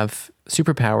have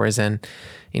superpowers and,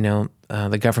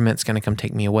 the government's going to come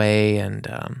take me away. And,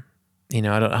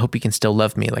 I hope you can still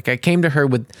love me. Like I came to her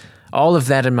with all of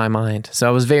that in my mind. So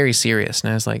I was very serious.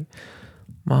 And I was like,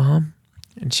 Mom.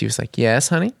 And she was like, yes,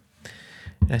 honey.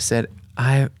 And I said,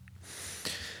 I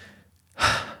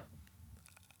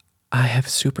have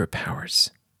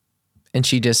superpowers. And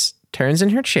she just turns in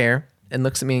her chair and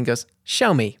looks at me and goes,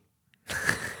 show me.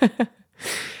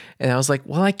 And I was like,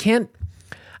 well, I can't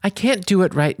do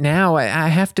it right now. I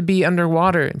have to be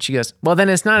underwater. And she goes, well, then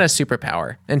it's not a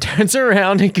superpower. And turns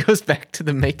around and goes back to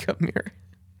the makeup mirror.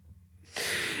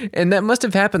 And that must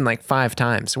have happened like 5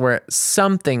 times where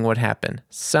something would happen,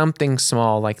 something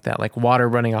small like that, like water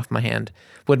running off my hand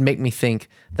would make me think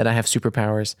that I have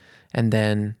superpowers. And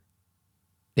then,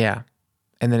 and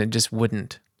then it just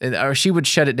wouldn't. Or she would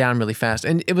shut it down really fast.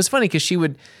 And it was funny because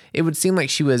it would seem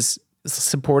like she was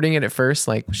supporting it at first,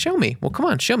 like, show me. Well, come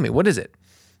on, show me. What is it?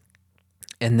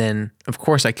 And then, of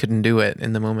course, I couldn't do it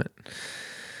in the moment.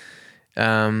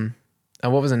 What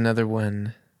was another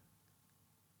one?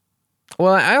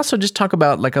 Well, I also just talk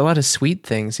about like a lot of sweet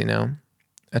things,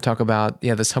 I talk about,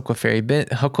 this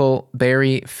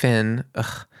Huckleberry Finn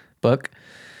book.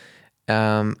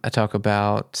 I talk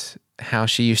about how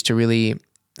she used to really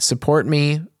support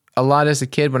me a lot as a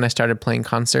kid when I started playing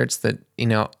concerts that,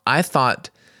 I thought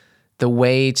the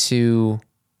way to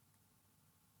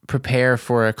prepare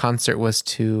for a concert was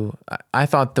I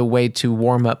thought the way to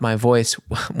warm up my voice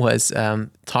was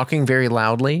talking very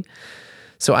loudly.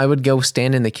 So I would go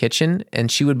stand in the kitchen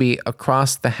and she would be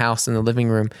across the house in the living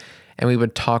room and we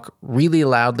would talk really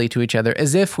loudly to each other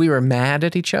as if we were mad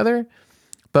at each other,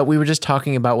 but we were just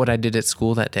talking about what I did at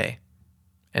school that day.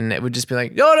 And it would just be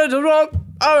like,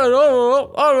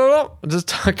 just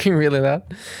talking really loud.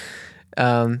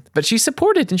 But she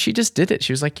supported and she just did it.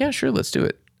 She was like, yeah, sure, let's do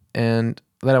it. And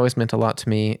that always meant a lot to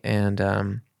me. And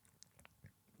one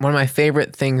of my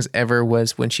favorite things ever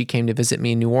was when she came to visit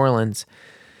me in New Orleans.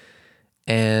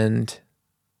 And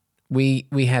we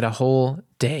had a whole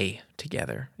day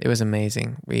together. It was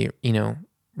amazing. We,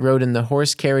 rode in the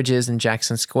horse carriages in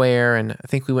Jackson Square. And I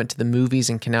think we went to the movies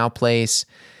in Canal Place.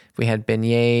 We had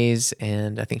beignets,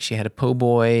 and I think she had a po'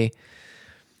 boy,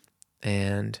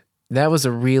 and that was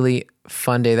a really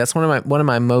fun day. That's one of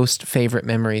my most favorite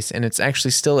memories, and it's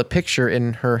actually still a picture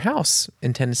in her house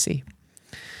in Tennessee.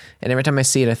 And every time I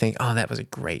see it, I think, oh, that was a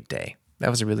great day. That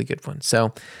was a really good one.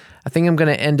 So I think I'm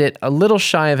going to end it a little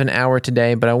shy of an hour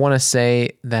today, but I want to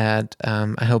say that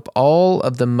I hope all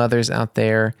of the mothers out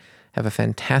there have a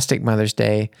fantastic Mother's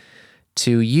Day.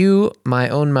 To you, my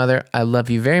own mother, I love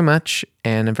you very much,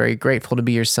 and I'm very grateful to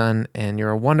be your son, and you're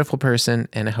a wonderful person,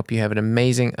 and I hope you have an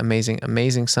amazing, amazing,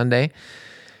 amazing Sunday.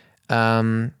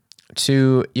 To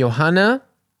Johanna,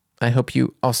 I hope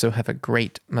you also have a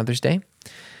great Mother's Day.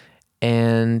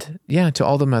 And to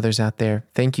all the mothers out there,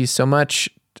 thank you so much.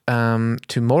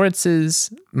 To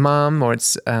Moritz's mom,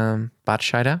 Moritz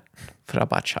Batscheida, Frau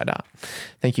Batscheida.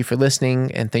 Thank you for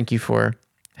listening, and thank you for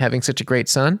having such a great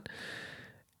son.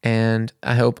 And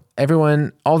I hope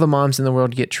all the moms in the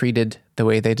world get treated the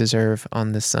way they deserve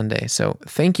on this Sunday. So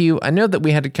thank you. I know that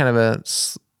we had kind of a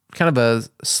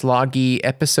sloggy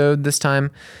episode this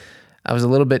time. I was a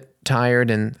little bit tired,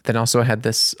 and then also I had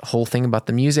this whole thing about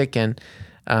the music, and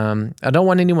I don't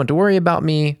want anyone to worry about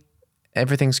me.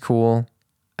 Everything's cool.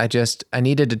 I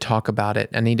needed to talk about it.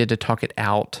 I needed to talk it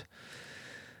out.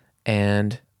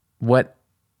 And what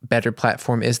better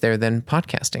platform is there than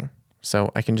podcasting?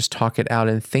 So I can just talk it out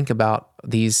and think about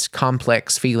these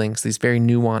complex feelings, these very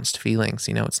nuanced feelings.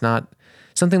 It's not,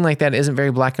 something like that isn't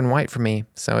very black and white for me.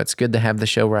 So it's good to have the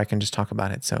show where I can just talk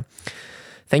about it. So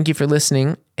thank you for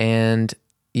listening. And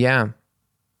yeah,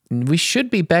 we should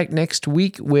be back next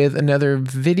week with another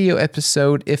video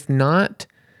episode. If not,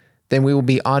 then we will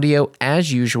be audio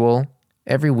as usual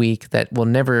every week. That will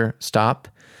never stop.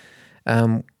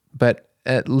 But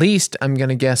at least I'm going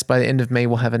to guess by the end of May,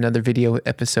 we'll have another video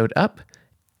episode up.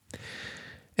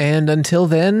 And until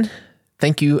then,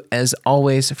 thank you as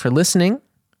always for listening.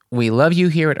 We love you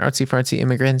here at Artsy Fartsy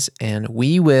Immigrants, and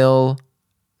we will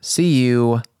see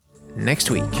you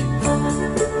next week. Look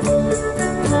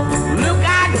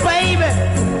out, baby,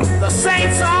 the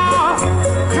saints are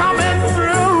coming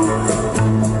through.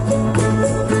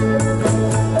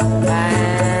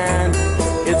 And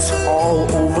it's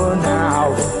all over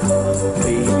now.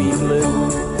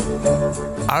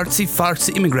 Artsy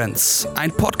Fartsy Immigrants, ein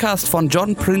Podcast von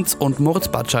John Prince und Moritz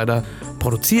Batscheider,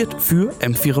 produziert für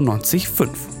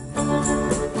M94.5.